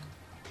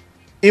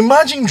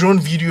 Imagine drone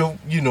video,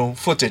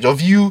 footage of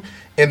you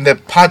in the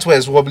part where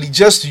it's wobbly,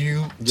 just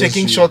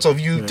taking shots of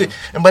you. Yeah.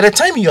 And by the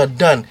time you are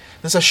done,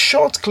 there's a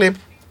short clip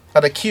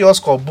at a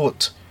kiosk or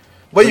boat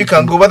where you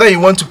can go, whether you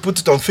want to put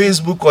it on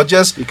Facebook or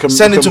just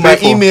send it to my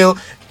email,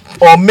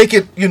 or make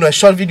it, a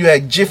short video, a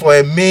GIF or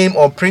a meme,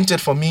 or print it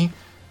for me.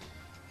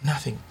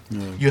 Nothing.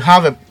 Yeah. You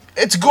have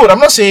it's good. I'm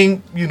not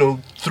saying,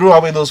 throw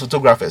away those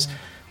photographers.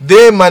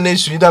 They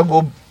manage to either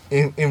go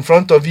in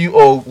front of you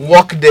or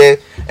walk there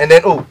and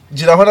then, a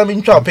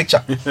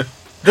picture.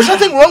 There's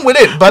nothing wrong with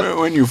it, but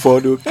when you fall,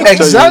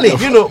 exactly,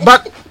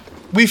 but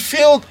we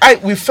felt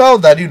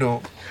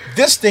that,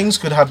 these things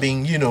could have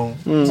been,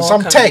 More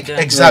some can tech, be done.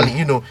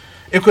 exactly,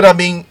 it could have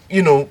been,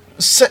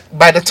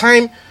 by the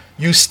time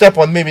you step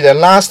on maybe the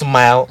last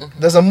mile,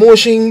 there's a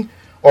motion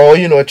or,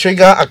 a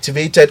trigger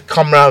activated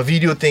camera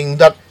video thing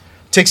that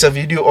takes a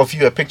video of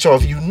you, a picture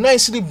of you,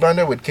 nicely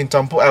branded with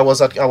Kintampo. I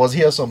was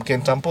here some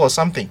Kintampo or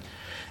something.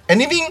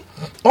 And even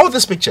all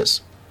these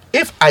pictures,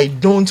 if I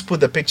don't put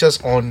the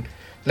pictures on,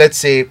 let's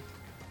say,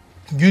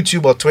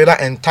 YouTube or Twitter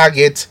and tag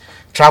it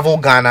Travel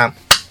Ghana,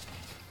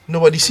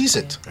 nobody sees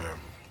it.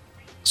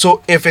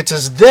 So if it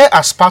is there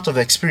as part of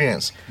the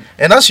experience,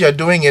 and as you're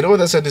doing it,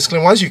 there's a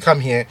disclaimer, once you come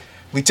here,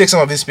 we take some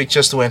of these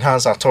pictures to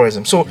enhance our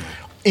tourism. So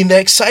in the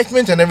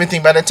excitement and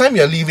everything, by the time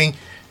you're leaving,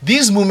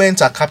 these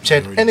moments are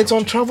captured and it's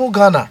on Travel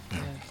Ghana.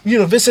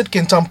 Visit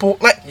Kintampo,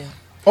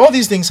 all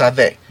these things are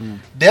there.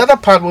 The other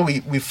part where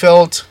we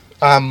felt,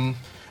 and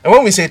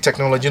when we say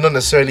technology, not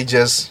necessarily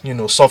just,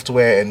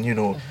 software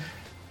and,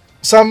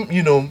 some,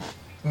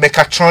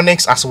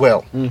 mechatronics as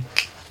well.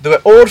 There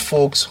were old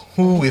folks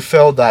who we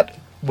felt that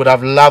would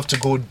have loved to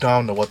go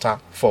down the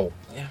waterfall,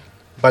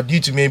 but due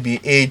to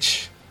maybe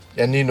age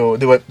and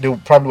they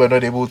probably were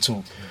not able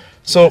to.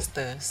 So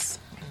this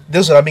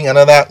would have been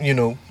another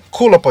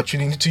cool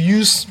opportunity to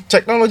use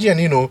technology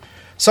and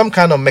some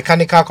kind of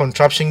mechanical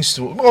contraptions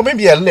to, or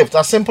maybe a lift,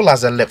 as simple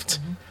as a lift,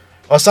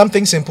 or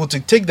something simple to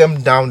take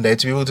them down there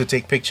to be able to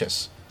take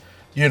pictures.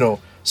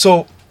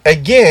 So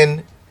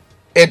again,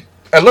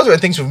 a lot of the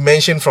things we've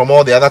mentioned from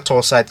all the other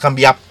tour sites can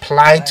be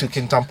applied to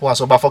Kintampo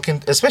as well. But for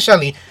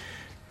especially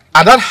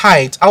at that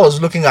height, I was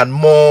looking at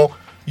more,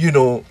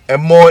 a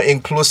more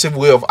inclusive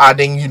way of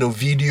adding,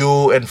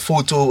 video and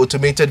photo,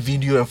 automated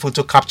video and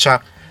photo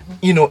capture,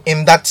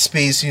 in that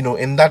space,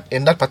 in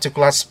that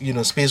particular,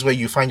 space where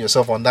you find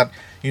yourself on that,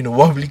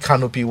 wobbly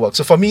canopy walk.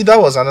 So for me, that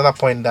was another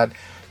point that,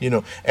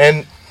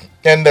 and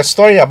the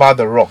story about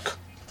the rock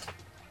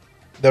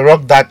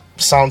that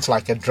sounds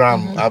like a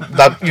drum,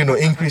 that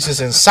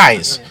increases in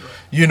size,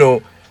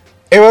 it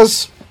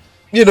was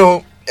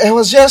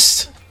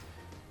just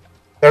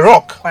a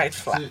rock, Quite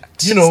flat.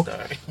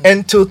 Story.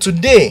 Until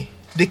today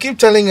they keep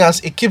telling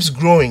us it keeps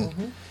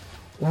growing.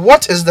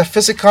 What is the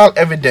physical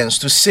evidence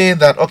to say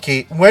that,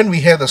 okay, when we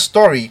hear the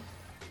story,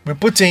 we're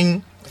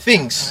putting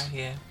things,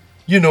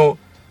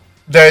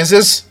 there is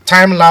this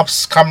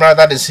time-lapse camera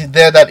that is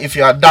there that if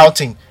you are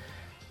doubting,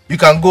 you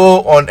can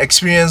go on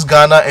Experience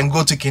Ghana and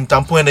go to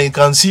Kintampo and then you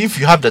can see if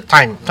you have the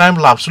time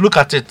lapse. Look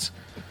at it.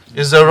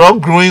 Is the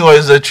rock growing or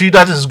is the tree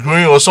that is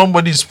growing or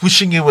somebody is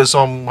pushing it with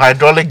some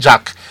hydraulic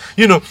jack?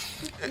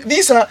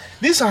 These are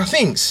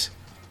things.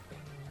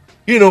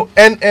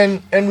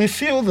 And we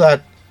feel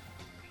that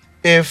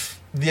if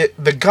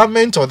the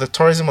government or the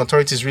tourism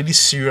authority is really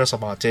serious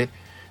about it,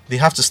 they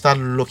have to start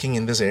looking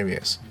in these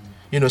areas.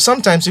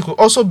 Sometimes it could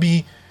also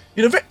be,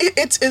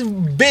 it's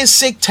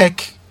basic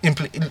tech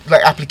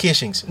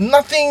applications,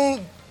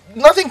 nothing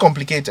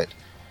complicated.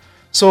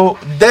 So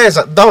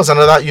that was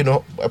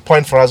another a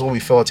point for us where we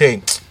felt,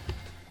 hey,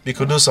 we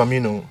could do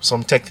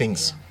some tech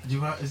things.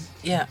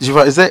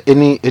 Jiva, is there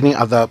any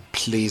other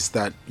place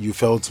that you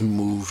felt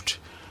moved,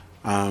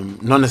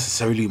 not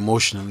necessarily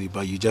emotionally,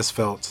 but you just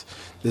felt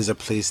there's a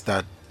place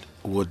that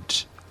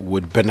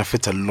would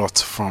benefit a lot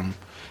from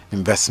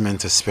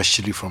investment,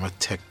 especially from a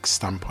tech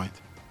standpoint?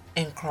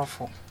 In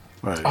Crawford.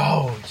 Right.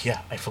 Oh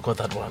yeah, I forgot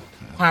that one.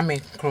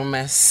 Kwame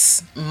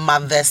Nkrumah's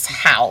mother's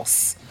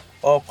house,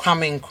 or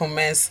Kwame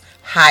Nkrumah's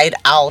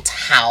hideout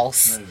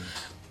house,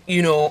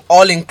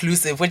 all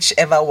inclusive,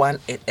 whichever one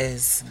it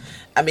is.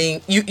 I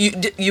mean,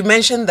 you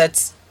mentioned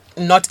that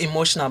not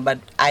emotional, but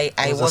I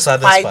was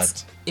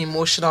quite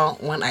emotional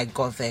when I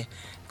got there,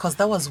 because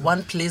that was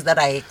one place that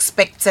I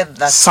expected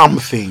that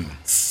something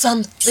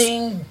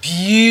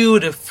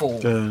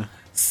beautiful,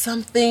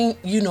 something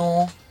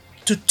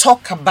to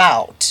talk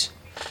about.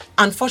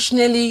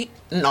 Unfortunately,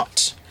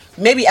 not.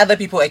 Maybe other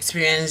people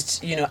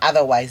experienced,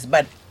 otherwise,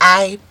 but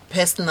I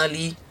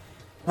personally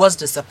was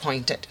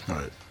disappointed.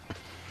 Right.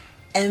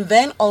 And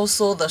then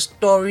also the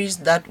stories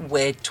that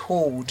were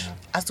told,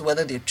 as to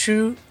whether they're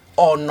true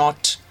or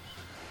not,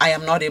 I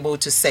am not able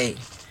to say.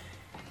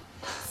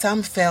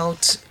 Some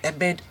felt a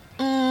bit,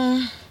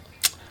 I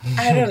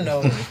don't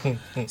know.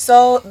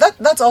 So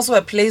that's also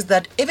a place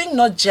that, even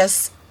not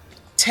just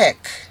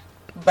tech,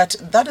 but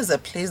that is a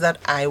place that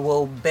I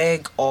will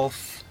beg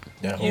of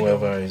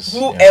whoever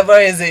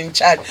is in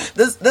charge.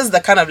 This is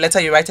the kind of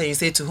letter you write and you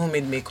say, to whom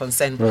it may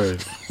concern.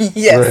 Right.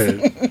 Yes.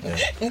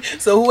 Right.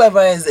 So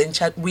whoever is in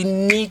charge, we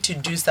need to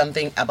do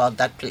something about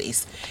that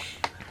place.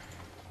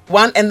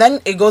 One, and then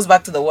it goes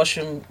back to the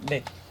washroom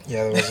bit.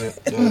 Yeah,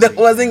 there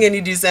wasn't any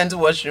decent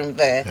washroom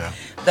there. Yeah.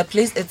 The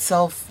place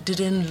itself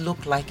didn't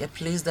look like a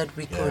place that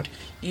we could,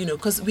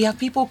 because we have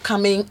people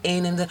coming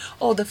in and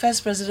the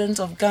first president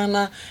of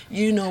Ghana,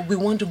 we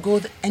want to go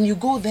there, and you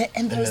go there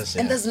and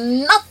there's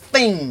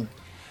nothing.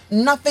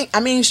 I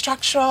mean,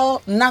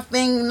 structural,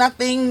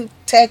 nothing,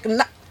 tech,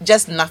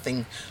 just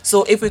nothing.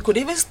 So if we could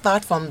even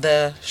start from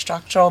the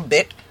structural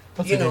bit,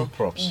 you know, even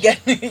props.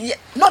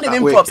 not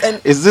even Wait, props.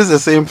 And is this the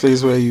same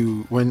place where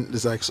you when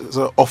it's like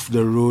so off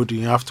the road and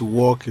you have to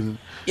walk and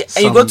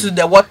and you go to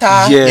the water,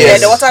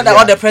 Yes. the water that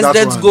all the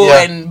presidents one. go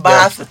Yeah. and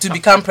bath to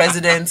become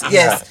president.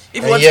 Yes, if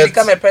you And want yet- to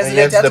become a and president,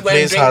 yet you have the to go and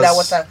place drink that has-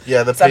 water.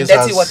 Yeah, the some place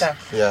dirty has- water.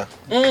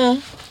 Yeah.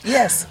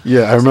 Yes.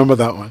 Yeah, I remember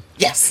that one.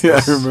 Yes. Yeah,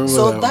 I remember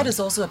So that that one. is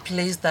also a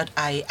place that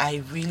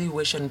I really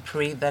wish and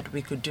pray that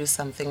we could do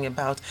something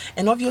about.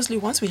 And obviously,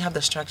 once we have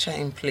the structure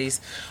in place,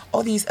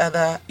 all these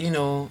other, you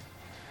know,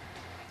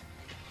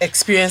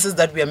 experiences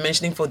that we are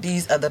mentioning for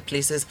these other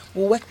places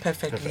will work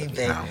perfectly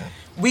there. yeah.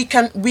 We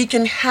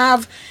can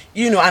have,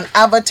 you know, an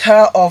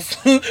avatar of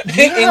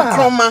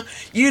Nkrumah,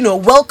 you know,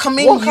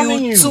 welcoming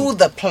you to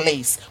the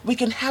place. We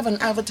can have an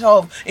avatar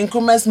of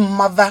Nkrumah's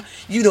mother,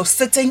 you know,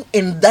 sitting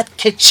in that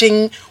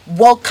kitchen,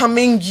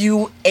 welcoming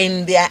you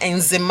in their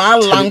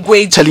Nzema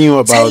language, telling you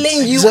about-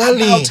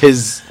 Exactly.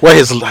 about What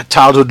his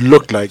childhood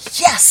looked like.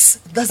 yes,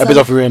 there's A bit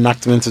of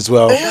reenactment as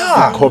well,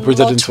 Yeah.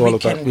 incorporated lot into all we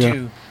of that. can Yeah.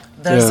 do.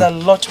 There's Yeah. a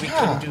lot we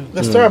can do.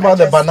 The story about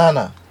the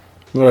banana.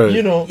 Right.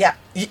 You know. Yeah.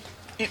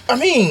 I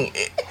mean,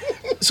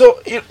 so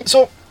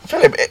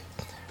Philip,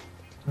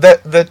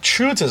 the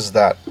truth is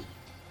that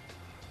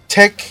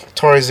tech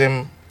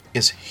tourism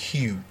is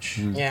huge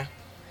Yeah.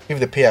 if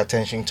they pay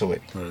attention to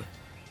it.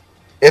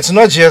 It's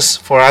not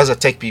just for us, the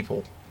tech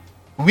people.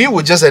 We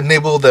would just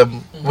enable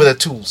them with the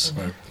tools.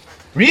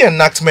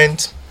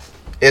 Reenactment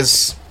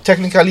is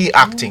technically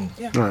acting,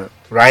 Right.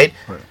 right?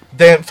 Right.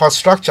 The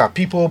infrastructure,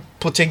 people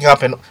putting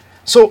up, and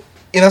so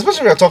in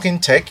especially we are talking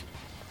tech,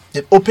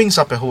 it opens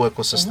up a whole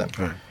ecosystem.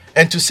 Right.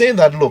 And to say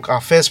that, look,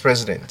 our first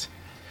president,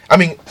 I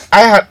mean,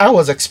 I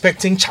was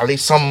expecting Charlie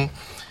some.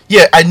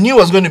 Yeah, I knew it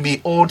was going to be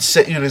old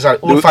set, you know, it's like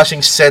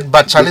old-fashioned set,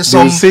 but Charlie They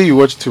some. say you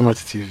watch too much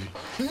TV.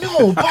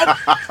 No, but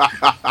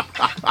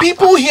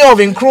people hear of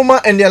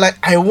Nkrumah and they're like,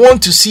 I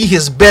want to see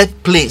his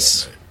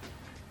birthplace.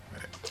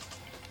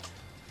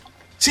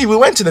 See, we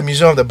went to the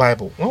Museum of the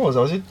Bible. When was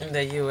that? Was it? In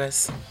the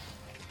US.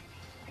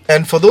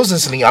 And for those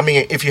listening, I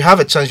mean, if you have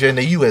a chance, you're in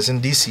the US,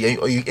 in DC,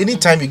 or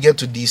anytime you get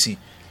to DC,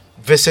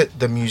 visit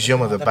the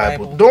Museum of the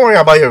Bible. Bible. Don't worry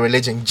about your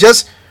religion.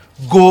 Just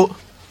go,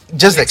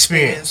 just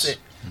experience. it.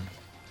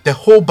 The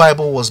whole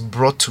Bible was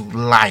brought to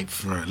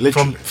life. Right,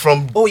 literally.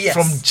 From Oh, yes.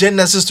 from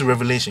Genesis to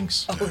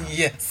Revelations. Oh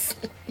yes.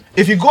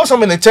 If you go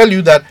somewhere and they tell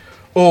you that,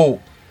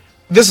 oh,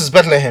 this is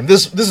Bethlehem,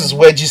 this is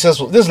where Jesus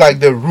was, this is like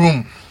the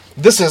room,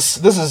 this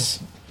is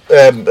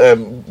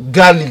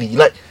Galilee,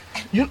 like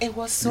It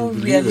was so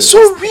believe real. it.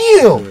 so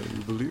real. Yeah,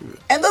 you believe it.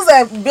 And those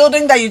are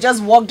building that you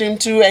just walked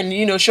into and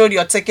you know showed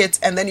your ticket,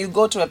 and then you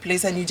go to a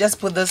place and you just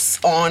put this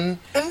on,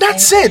 And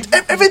that's it.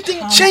 Everything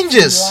comes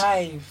changes.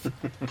 live.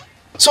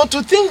 So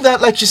to think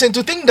that, like she said,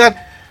 to think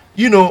that,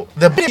 you know,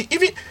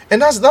 even,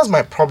 and that's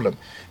my problem.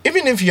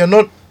 Even if you're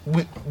not,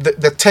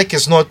 the tech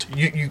is not,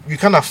 you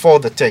can't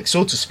afford the tech,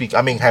 so to speak.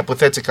 I mean,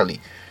 hypothetically,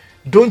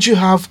 don't you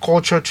have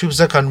cultural trips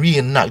that can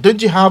reenact?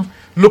 Don't you have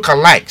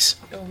lookalikes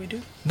Oh, we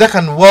do. that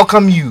can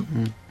welcome you?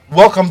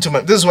 Welcome to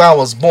this is where I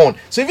was born.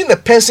 So even the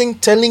person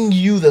telling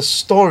you the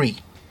story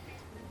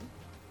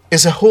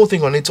is a whole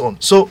thing on its own.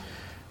 So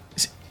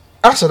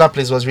after that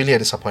place was really a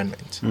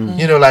disappointment.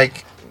 You know,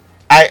 like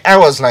I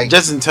was like,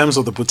 Just in terms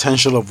of the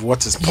potential of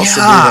what is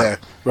possible Yeah. there.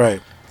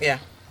 Right. Yeah.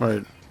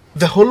 Right.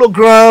 the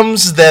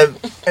holograms,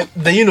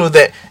 the you know,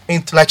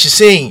 like you're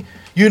saying,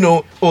 you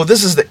know, oh,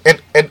 this is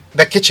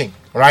the kitchen,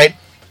 right?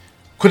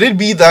 Could it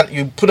be that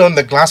you put on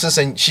the glasses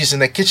and she's in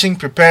the kitchen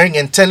preparing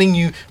and telling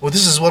you, oh,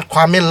 this is what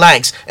Kwame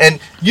likes, and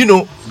you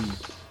know,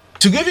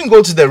 to even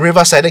go to the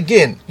riverside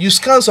again, you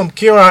scan some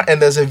QR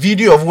and there's a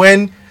video of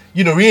when,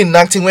 you know,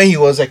 reenacting when he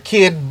was a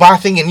kid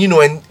bathing, and you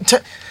know, and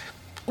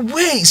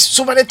wait,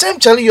 so by the time,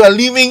 Charlie, you are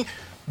leaving,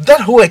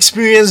 that whole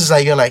experience is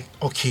like, you're like,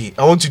 okay,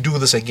 I want to do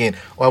this again,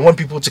 or I want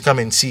people to come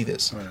and see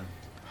this. Right.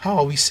 How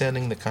are we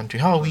selling the country?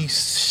 How are we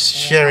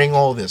sharing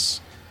all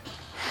this?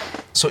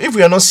 So if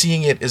we are not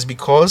seeing it, it's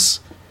because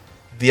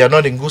they are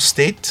not in good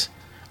state,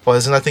 or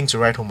there's nothing to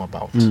write home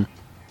about.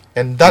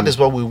 And that is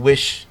what we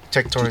wish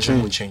tech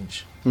tourism would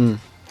change.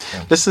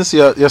 Listeners,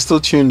 you're still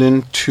tuned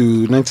in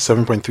to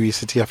 97.3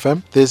 City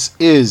FM. This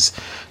is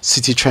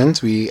City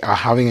Trends. We are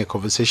having a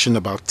conversation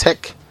about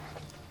tech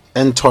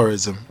and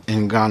tourism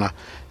in Ghana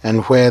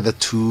and where the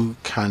two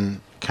can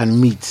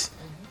meet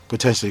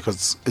potentially,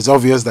 because it's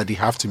obvious that they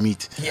have to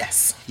meet.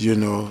 Yes. You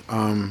know,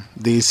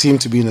 they seem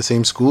to be in the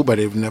same school, but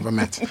they've never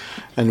met,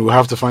 and we'll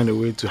have to find a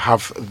way to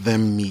have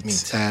them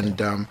meet.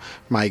 And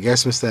my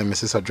guests, Mr. and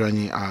Mrs.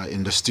 Adranyi, are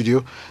in the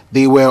studio.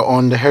 They were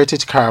on the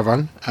Heritage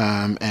Caravan,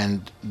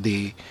 and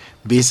they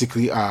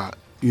basically are,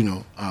 you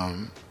know,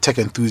 tech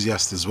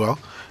enthusiasts as well,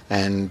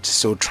 and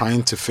so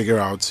trying to figure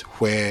out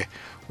where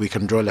we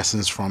can draw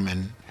lessons from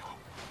and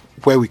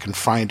where we can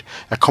find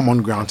a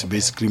common ground to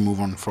basically move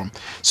on from.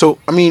 So,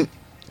 I mean,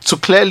 so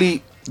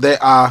clearly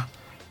there are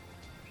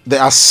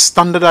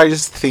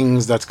standardized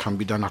things that can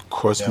be done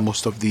across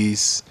most of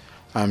these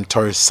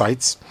tourist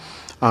sites.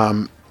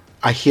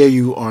 I hear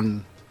you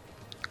on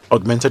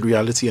augmented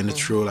reality and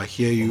its role. I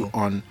hear you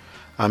on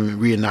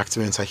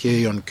reenactments. I hear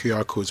you on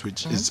QR codes,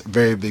 which is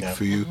very big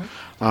for you.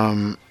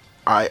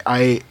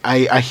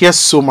 I hear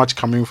so much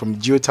coming from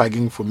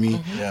geotagging. For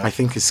me, Yeah. I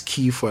think is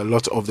key for a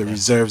lot of the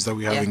reserves that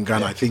we have Yeah. in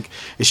Ghana. Yeah. I think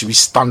it should be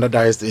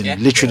standardized in Yeah.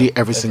 literally Yeah.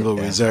 every single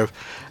Yeah. reserve.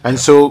 And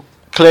so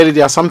clearly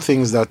there are some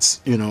things that,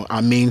 you know,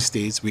 are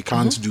mainstays we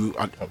can't do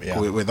Yeah.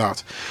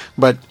 without.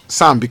 But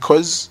Sam,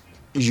 because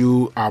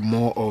you are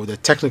more of the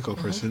technical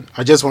person,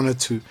 I just wanted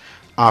to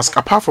ask,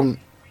 apart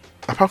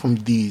from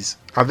these,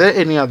 are there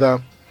any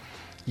other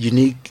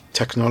unique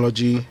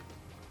technology,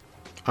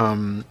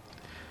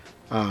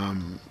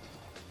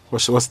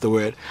 what's the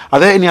word? Are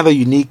there any other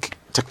unique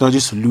technology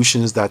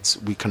solutions that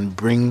we can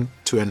bring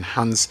to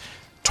enhance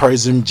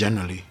tourism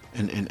generally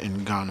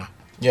in Ghana?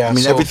 Yeah, I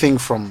mean, so- everything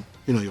from,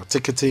 you know, your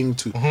ticketing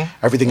to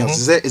everything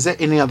else. Is there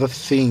any other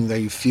thing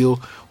that you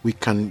feel we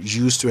can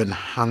use to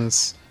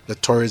enhance the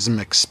tourism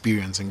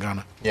experience in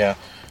Ghana? Yeah.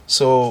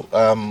 So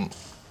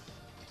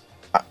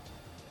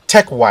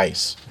tech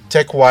wise,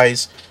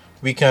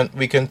 we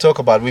can talk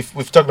about,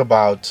 we've talked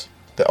about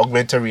the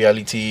augmented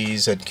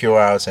realities and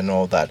QRs and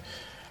all that.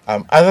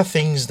 Other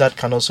things that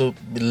can also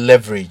be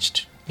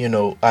leveraged, you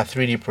know, are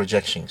 3D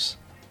projections.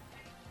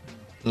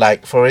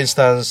 Like, for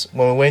instance,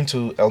 when we went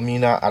to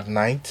Elmina at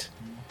night,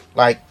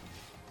 like,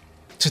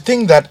 to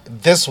think that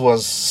this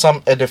was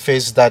some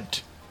edifice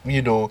that,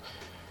 you know,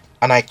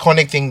 an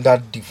iconic thing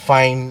that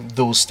defined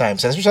those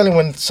times, and especially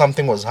when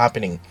something was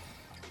happening,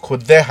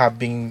 could there have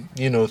been,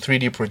 you know,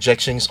 3D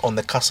projections on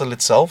the castle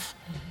itself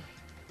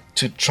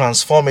to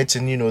transform it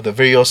in, you know, the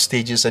various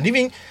stages? And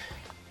even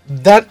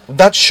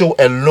that show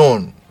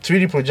alone,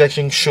 3D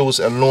projection shows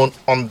alone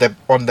on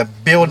the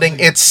building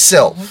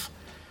itself.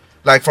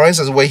 Like, for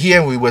instance, we're here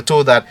and we were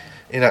told that,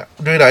 you know,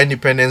 during our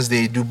Independence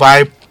Day,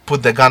 Dubai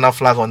put the Ghana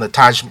flag on the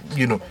Taj,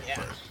 you know.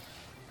 Yeah.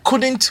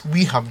 Couldn't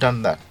we have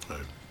done that?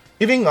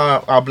 Even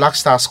our Black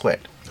Star Square,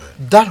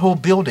 that whole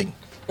building,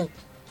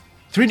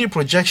 3D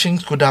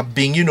projections could have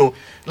been, you know,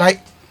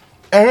 like,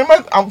 I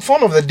remember, I'm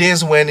fond of the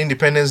days when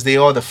Independence Day,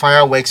 all the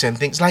fireworks and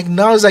things. Like,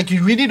 now it's like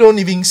you really don't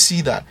even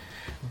see that.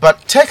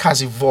 But tech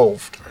has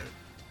evolved.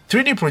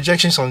 3D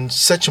projections on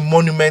such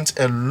monuments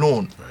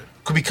alone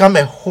could become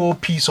a whole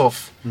piece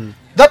of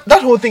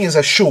that whole thing is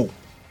a show.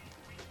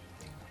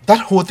 That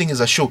whole thing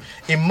is a show.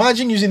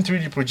 Imagine using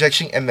 3D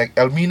projection and the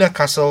Elmina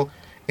Castle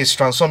is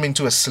transformed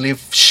into a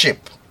slave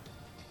ship.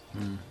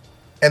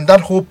 And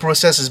that whole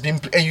process is being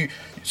and you,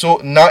 so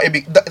now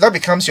that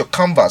becomes your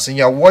canvas and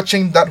you're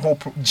watching that whole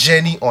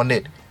journey on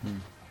it.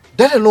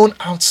 That alone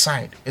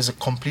outside is a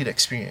complete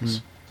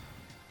experience.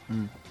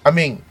 I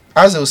mean,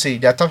 as they'll say,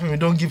 they're telling me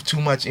don't give too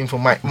much info.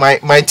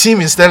 My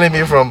team is telling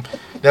me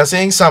they're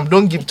saying, Sam,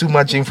 don't give too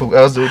much info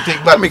else they'll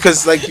take back.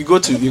 Because like you go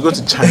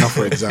to China,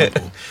 for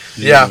example.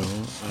 Yeah.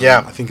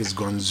 I think it's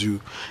Guangzhou.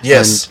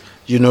 Yes. And,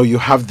 you know, you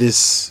have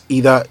this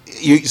you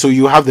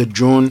have the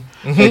drone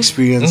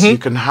experience. You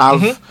can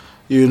have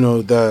you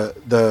know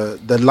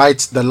the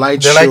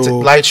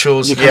light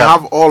shows. You can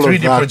have all 3D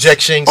of that,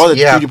 projections, all the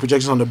yeah. 3D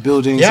projections on the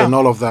buildings Yeah. and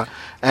all of that.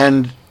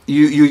 And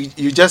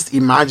you just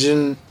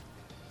imagine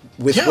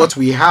with Yeah. what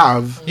we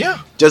have, Yeah.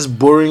 just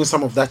borrowing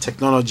some of that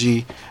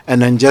technology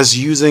and then just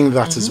using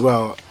that as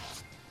well.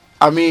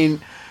 I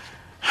mean,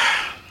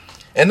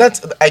 And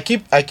that's I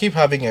keep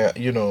having a,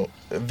 you know,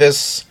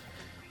 this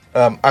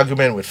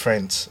argument with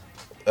friends.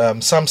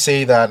 Some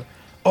say that,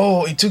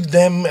 oh, it took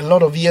them a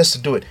lot of years to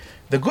do it.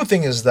 The good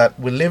thing is that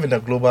we live in a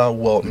global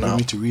world we now. don't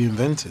need to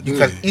reinvent it. You do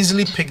can we?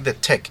 easily pick the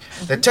tech.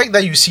 The tech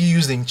that you see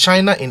used in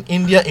China, in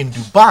India, in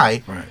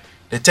Dubai, Right.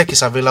 the tech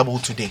is available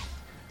today.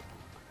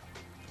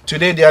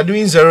 Today they are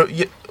doing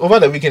over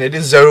the weekend they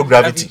did zero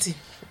gravity.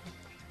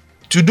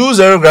 To do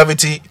zero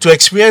gravity, to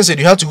experience it,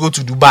 you have to go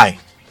to Dubai.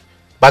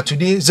 But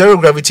today, zero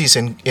gravity is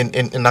in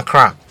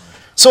Accra.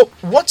 So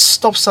what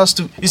stops us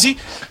to, you see,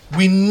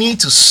 we need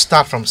to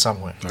start from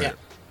somewhere. Yeah.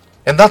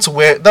 And that's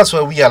where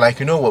we are like,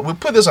 you know what, we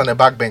put this on the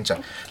back bencher.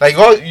 Like,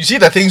 all you see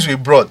the things we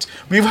brought.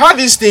 We've had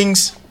these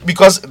things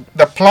because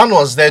the plan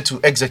was there to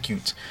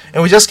execute.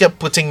 And we just kept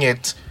putting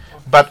it.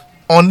 But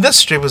on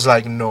this trip, it's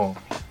like, no,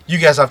 you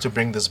guys have to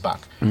bring this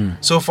back.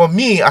 So for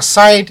me,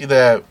 aside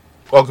the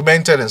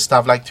augmented and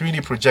stuff, like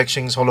 3D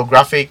projections,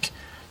 holographic,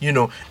 you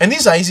know, and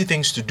these are easy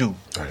things to do.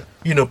 Right.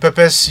 You know,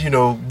 Pepe's, you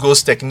know,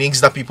 ghost techniques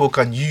that people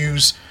can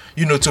use,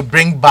 you know, to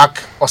bring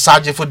back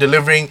Osajifo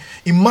delivering.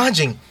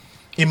 Imagine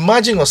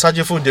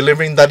Osajifo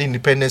delivering that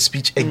independence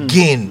speech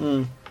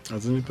again.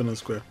 As Independence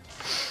Square.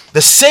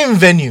 The same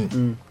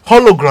venue,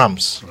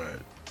 holograms. Right.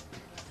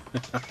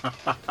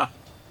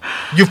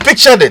 You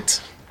pictured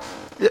it.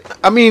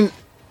 I mean,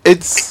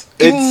 it's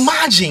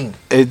Imagine.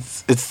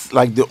 it's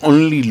like the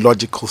only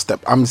logical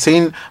step. I'm not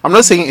saying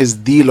it's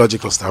the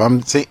logical step.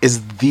 I'm saying it's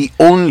the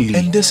only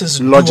And this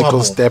is logical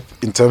doable. step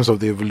in terms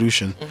of the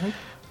evolution.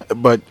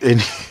 But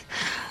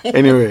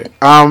anyway,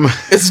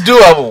 It's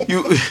doable.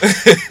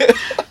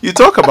 you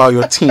talk about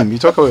your team.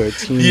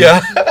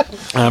 Yeah.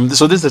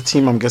 So this is the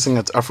team, I'm guessing,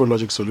 at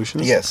AfroLogic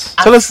Solutions. Yes.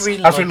 Tell us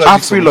AfriLogic.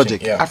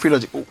 AfriLogic. Yeah.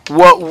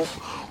 AfriLogic.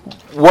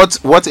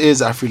 what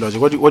is AfriLogic?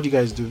 What do you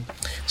guys do?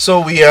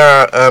 So we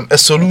are a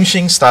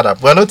solution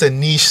startup. We're not a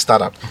niche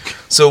startup.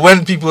 So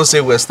when people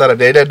say we're a startup,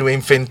 they're either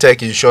doing fintech,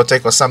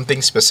 insurtech, or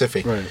something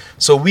specific. Right.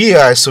 So we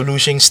are a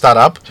solution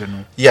startup.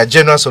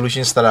 General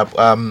solution startup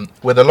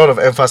with a lot of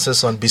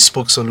emphasis on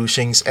bespoke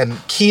solutions and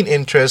keen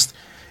interest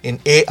in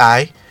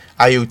AI,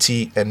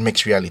 IoT, and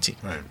mixed reality.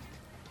 Right.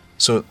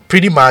 So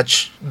pretty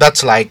much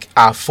that's like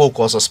our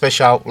focus or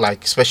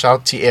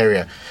specialty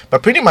area.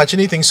 But pretty much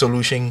anything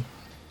solution,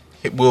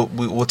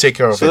 we'll take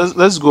care of So it.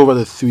 let's go over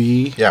the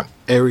three Yeah.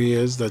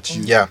 areas that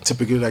you Yeah.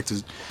 typically like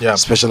to Yeah.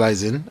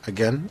 specialize in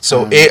again.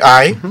 So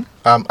AI,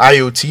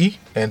 IoT,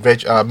 and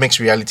mixed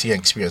reality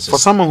experiences. For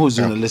someone who's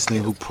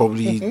listening who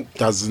probably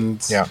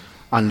doesn't Yeah.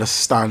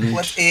 understand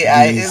What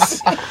AI these-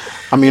 is.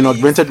 I mean,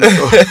 augmented.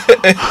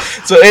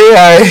 So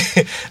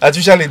AI,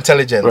 artificial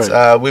intelligence.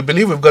 Right. We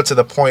believe we've got to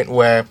the point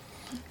where,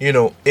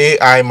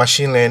 AI,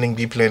 machine learning,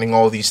 deep learning,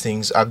 all these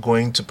things are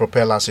going to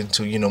propel us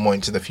into, more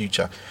into the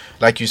future.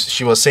 Like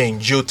she was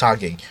saying,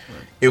 geotagging.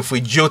 If we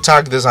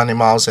geotag these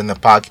animals in the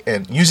park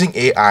and using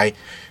AI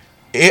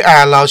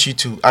allows you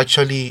to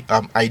actually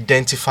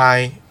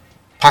identify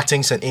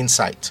patterns and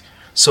insight.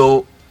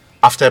 So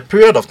after a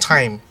period of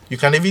time, you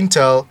can even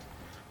tell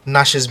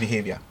Nash's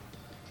behavior.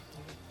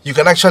 You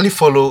can actually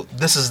follow,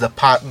 this is the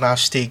path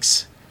Nash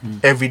takes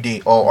every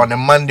day, or on a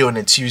Monday, on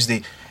a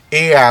Tuesday.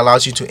 AI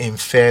allows you to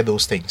infer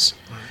those things.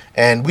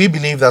 And we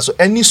believe that so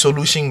any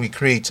solution we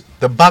create,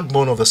 the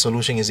backbone of the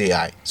solution is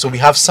AI. So we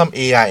have some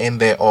AI in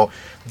there, or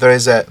there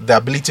is the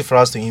ability for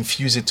us to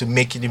infuse it to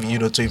make it,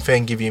 to infer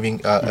and give you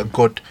a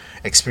good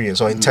experience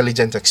or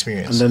intelligent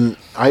experience. And then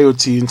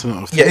IoT,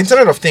 Internet of Things. Yeah,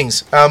 Internet of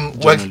Things.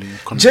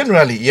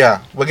 Generally,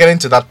 we're getting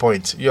to that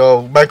point.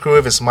 Your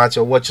microwave is smart,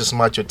 your watch is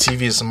smart, your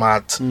TV is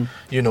smart.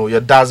 Your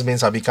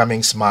dustbins are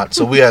becoming smart.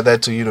 So we are there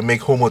to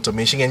make home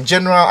automation and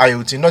general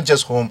IoT, not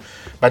just home,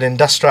 but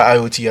industrial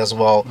IoT as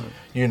well.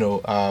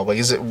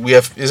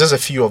 It's just a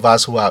few of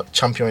us who are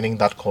championing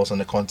that cause on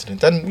the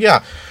continent. And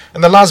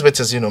the last bit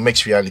is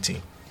mixed reality.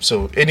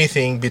 So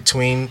anything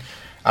between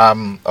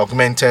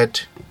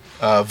augmented,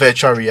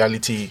 virtual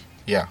reality,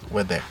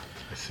 we're there.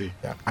 I see.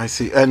 Yeah. I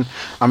see. And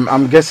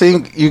I'm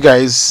guessing you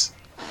guys.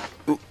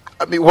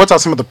 I mean, what are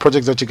some of the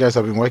projects that you guys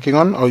have been working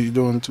on, or you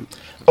don't want to?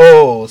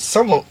 Oh,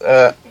 some of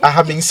I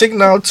have been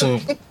signaled to.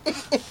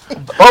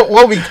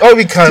 All we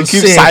can To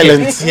keep say,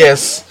 silent.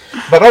 yes,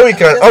 but all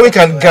we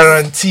can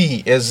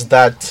guarantee is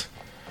that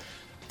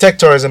tech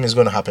tourism is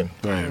going to happen.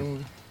 Right.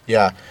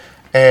 Yeah,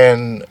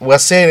 and we're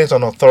saying it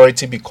on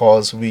authority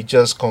because we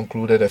just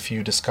concluded a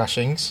few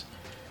discussions.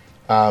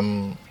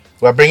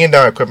 We're bringing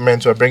down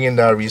equipment, we're bringing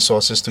down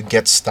resources to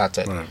get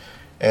started. Right.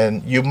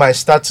 And you might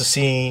start to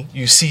see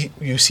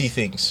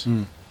things.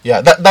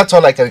 Yeah, that's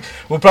all I can.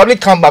 We'll probably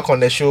come back on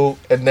the show,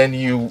 and then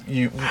you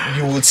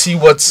will see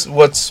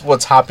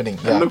what's happening.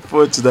 I Yeah. look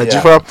forward to that.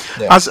 Yeah. Jifra,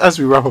 Yeah. as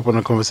we wrap up on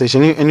the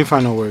conversation, any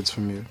final words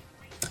from you?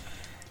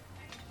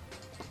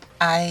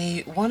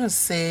 I want to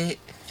say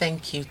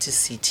thank you to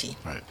City,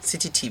 Right.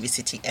 City TV,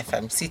 City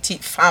FM, City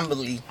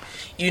family,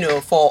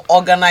 for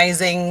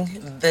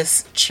organizing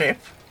this trip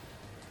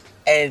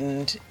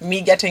and me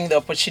getting the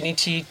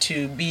opportunity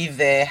to be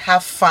there,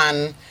 have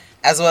fun,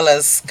 as well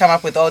as come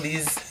up with all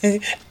these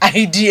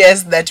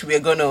ideas that we're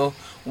going to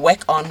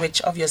work on,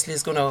 which obviously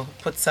is going to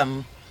put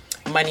some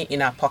money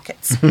in our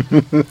pockets.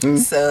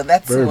 So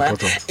that's Very one.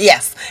 important.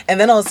 Yes. And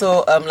then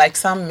also, like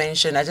Sam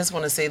mentioned, I just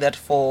want to say that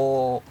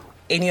for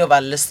any of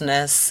our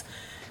listeners,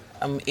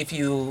 if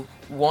you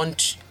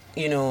want,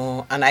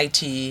 an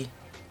IT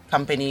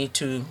company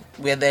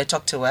we're there,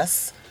 talk to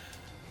us.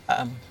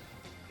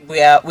 We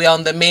are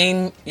on the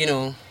main,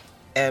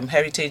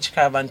 Heritage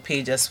Caravan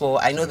page as well.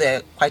 I know there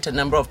are quite a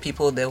number of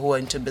people there who are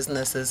into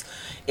businesses.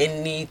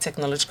 Any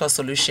technological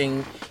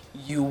solution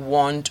you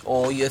want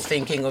or you're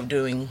thinking of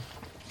doing,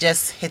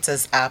 just hit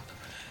us up.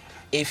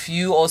 If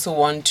you also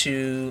want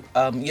to,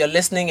 you're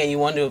listening and you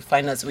want to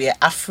find us, we are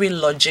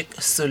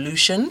AfriLogic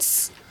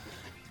Solutions.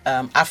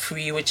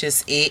 Afri, which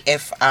is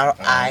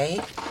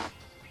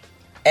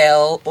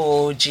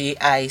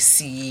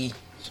AfriLogic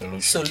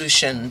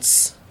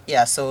Solutions.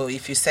 Yeah, so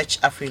if you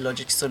search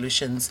AfriLogic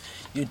Solutions,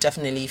 you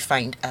definitely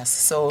find us.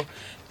 So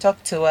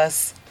talk to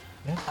us.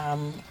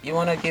 You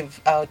want to give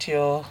out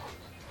your...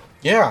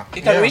 Yeah.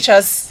 You can reach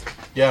us.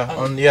 Yeah,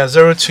 on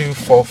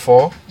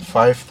 0244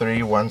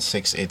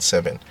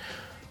 531687.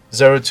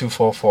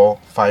 0244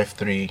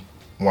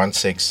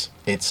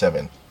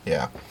 531687.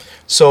 Yeah.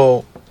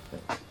 So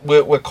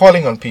we're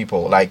calling on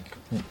people, like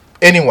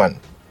anyone.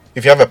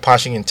 If you have a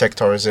passion in tech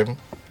tourism,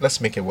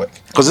 let's make it work.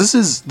 Because this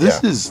is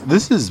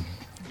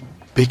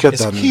bigger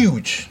It's than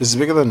huge. It's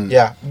bigger than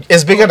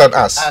It's bigger than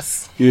us.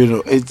 Us.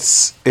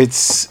 It's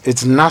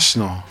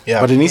national.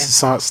 Yeah. But it needs to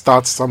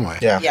start somewhere.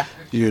 Yeah. Yeah.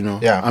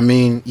 Yeah. I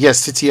mean, yes,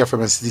 City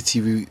FM and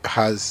City TV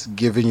has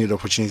given you the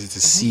opportunity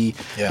to see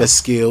Yeah. the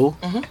scale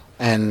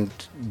and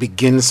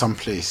begin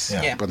someplace.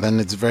 Yeah. Yeah. But then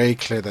it's very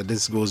clear that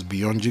this goes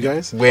beyond you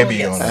guys. Way Oh, yes.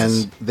 beyond us.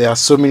 And there are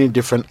so many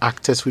different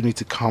actors who need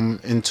to come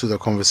into the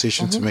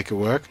conversation to make it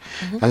work.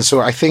 And so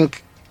I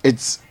think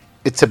it's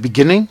a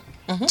beginning,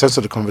 in terms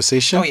of the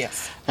conversation. Oh,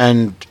 yes.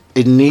 And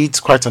it needs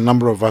quite a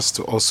number of us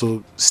to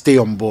also stay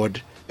on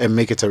board and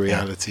make it a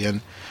reality.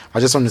 And I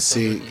just want to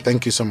say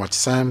thank you so much,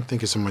 Sam.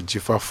 Thank you so much,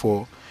 Jifa,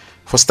 for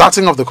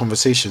starting off the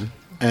conversation.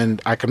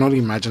 And I can only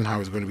imagine how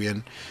it's going to be.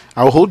 And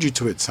I'll hold you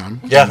to it, Sam.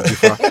 Yeah.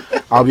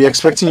 Jifa. I'll be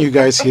expecting you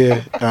guys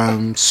here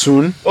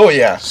soon. Oh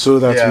yeah. So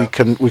that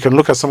Yeah. we can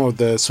look at some of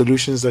the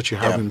solutions that you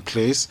have Yeah. in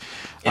place,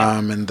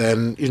 and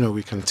then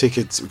we can take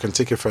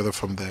it further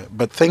from there.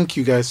 But thank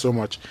you guys so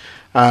much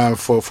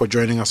for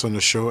joining us on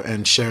the show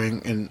and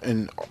sharing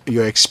in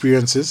your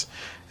experiences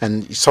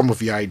and some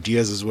of your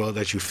ideas as well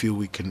that you feel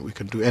we can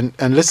do.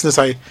 And listeners,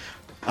 I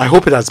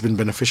hope it has been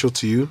beneficial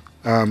to you.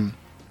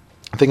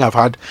 I think I've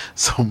had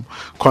some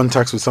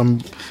contacts with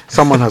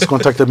someone has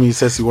contacted me. He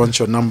says he wants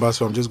your number,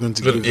 so I'm just going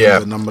to give you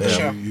the number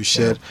that you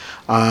shared.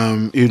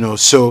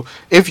 So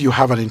if you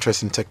have an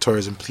interest in tech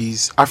tourism,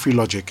 please,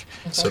 AfriLogic,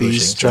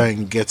 please try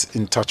and get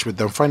in touch with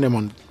them. Find them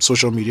on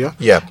social media.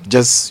 Yeah.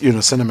 Just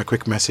send them a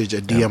quick message,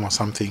 a DM or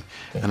something,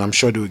 and I'm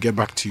sure they will get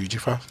back to you,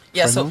 Jifa.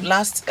 Yeah. So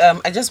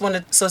I just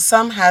wanted. So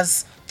Sam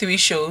has 3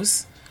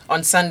 shows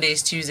on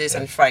Sundays, Tuesdays,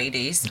 and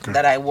Fridays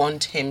that I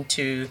want him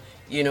to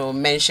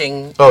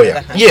mention. Oh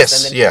yeah, yes,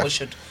 and then yeah, people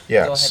should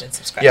yeah, go ahead and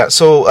subscribe. yeah.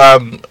 So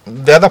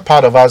the other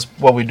part of us,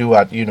 what we do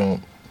at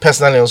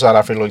personally also at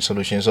AfriLogic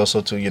Solutions, is also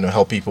to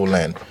help people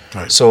learn.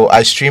 Right. So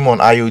I stream on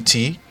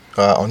IoT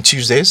on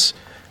Tuesdays.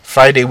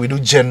 Friday we do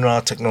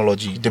general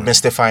technology,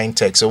 demystifying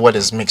tech. So what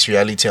is mixed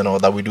reality and all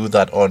that, we do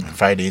that on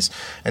Fridays.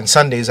 And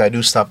Sundays I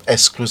do stuff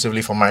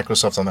exclusively for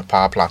Microsoft on the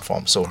Power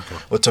Platform. So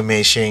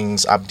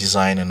automations, app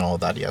design, and all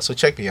that. Yeah. So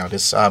check me out.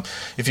 It's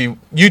if you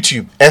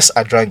YouTube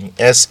Sadrany,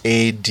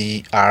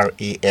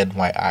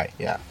 SADRANYI.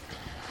 Yeah.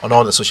 On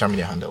all the social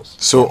media handles.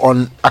 So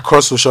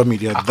across social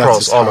media, that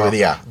Across is all how of it,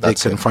 yeah, they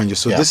that's can it. find you.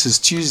 So Yeah. this is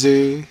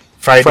Tuesday,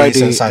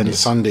 Fridays and Friday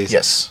Sundays.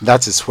 Yes.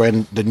 That is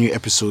when the new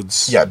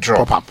episodes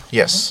drop. pop up.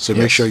 Yes. So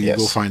make sure you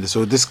go find it.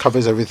 So this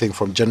covers everything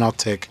from general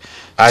tech,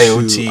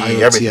 IoT, to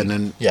everything. and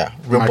then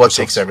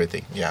robotics, Microsoft,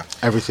 everything. Yeah.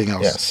 everything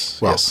else. Yes,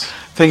 Well, yes.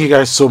 thank you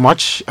guys so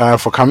much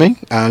for coming.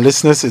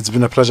 Listeners, it's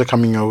been a pleasure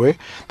coming your way.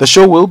 The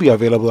show will be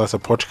available as a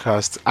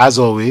podcast, as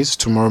always,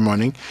 tomorrow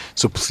morning.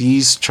 So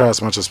please try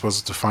as much as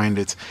possible to find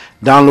it.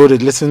 Download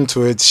it, listen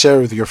to it, share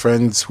it with your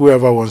friends,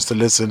 whoever wants to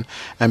listen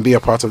and be a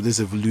part of this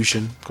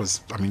evolution.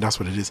 Because, that's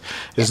what it is.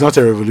 It's not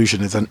a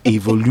revolution, it's an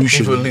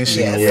evolution.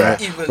 Evolution,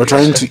 We're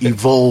trying to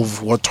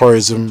evolve what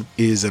tourism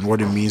is and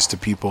what it means to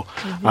people.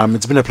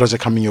 It's been a pleasure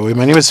coming your way.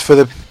 My name is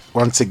Philip.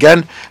 Once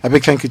again, a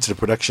big thank you to the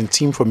production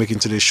team for making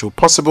today's show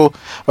possible.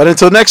 But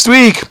until next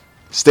week,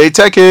 stay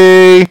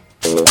techy.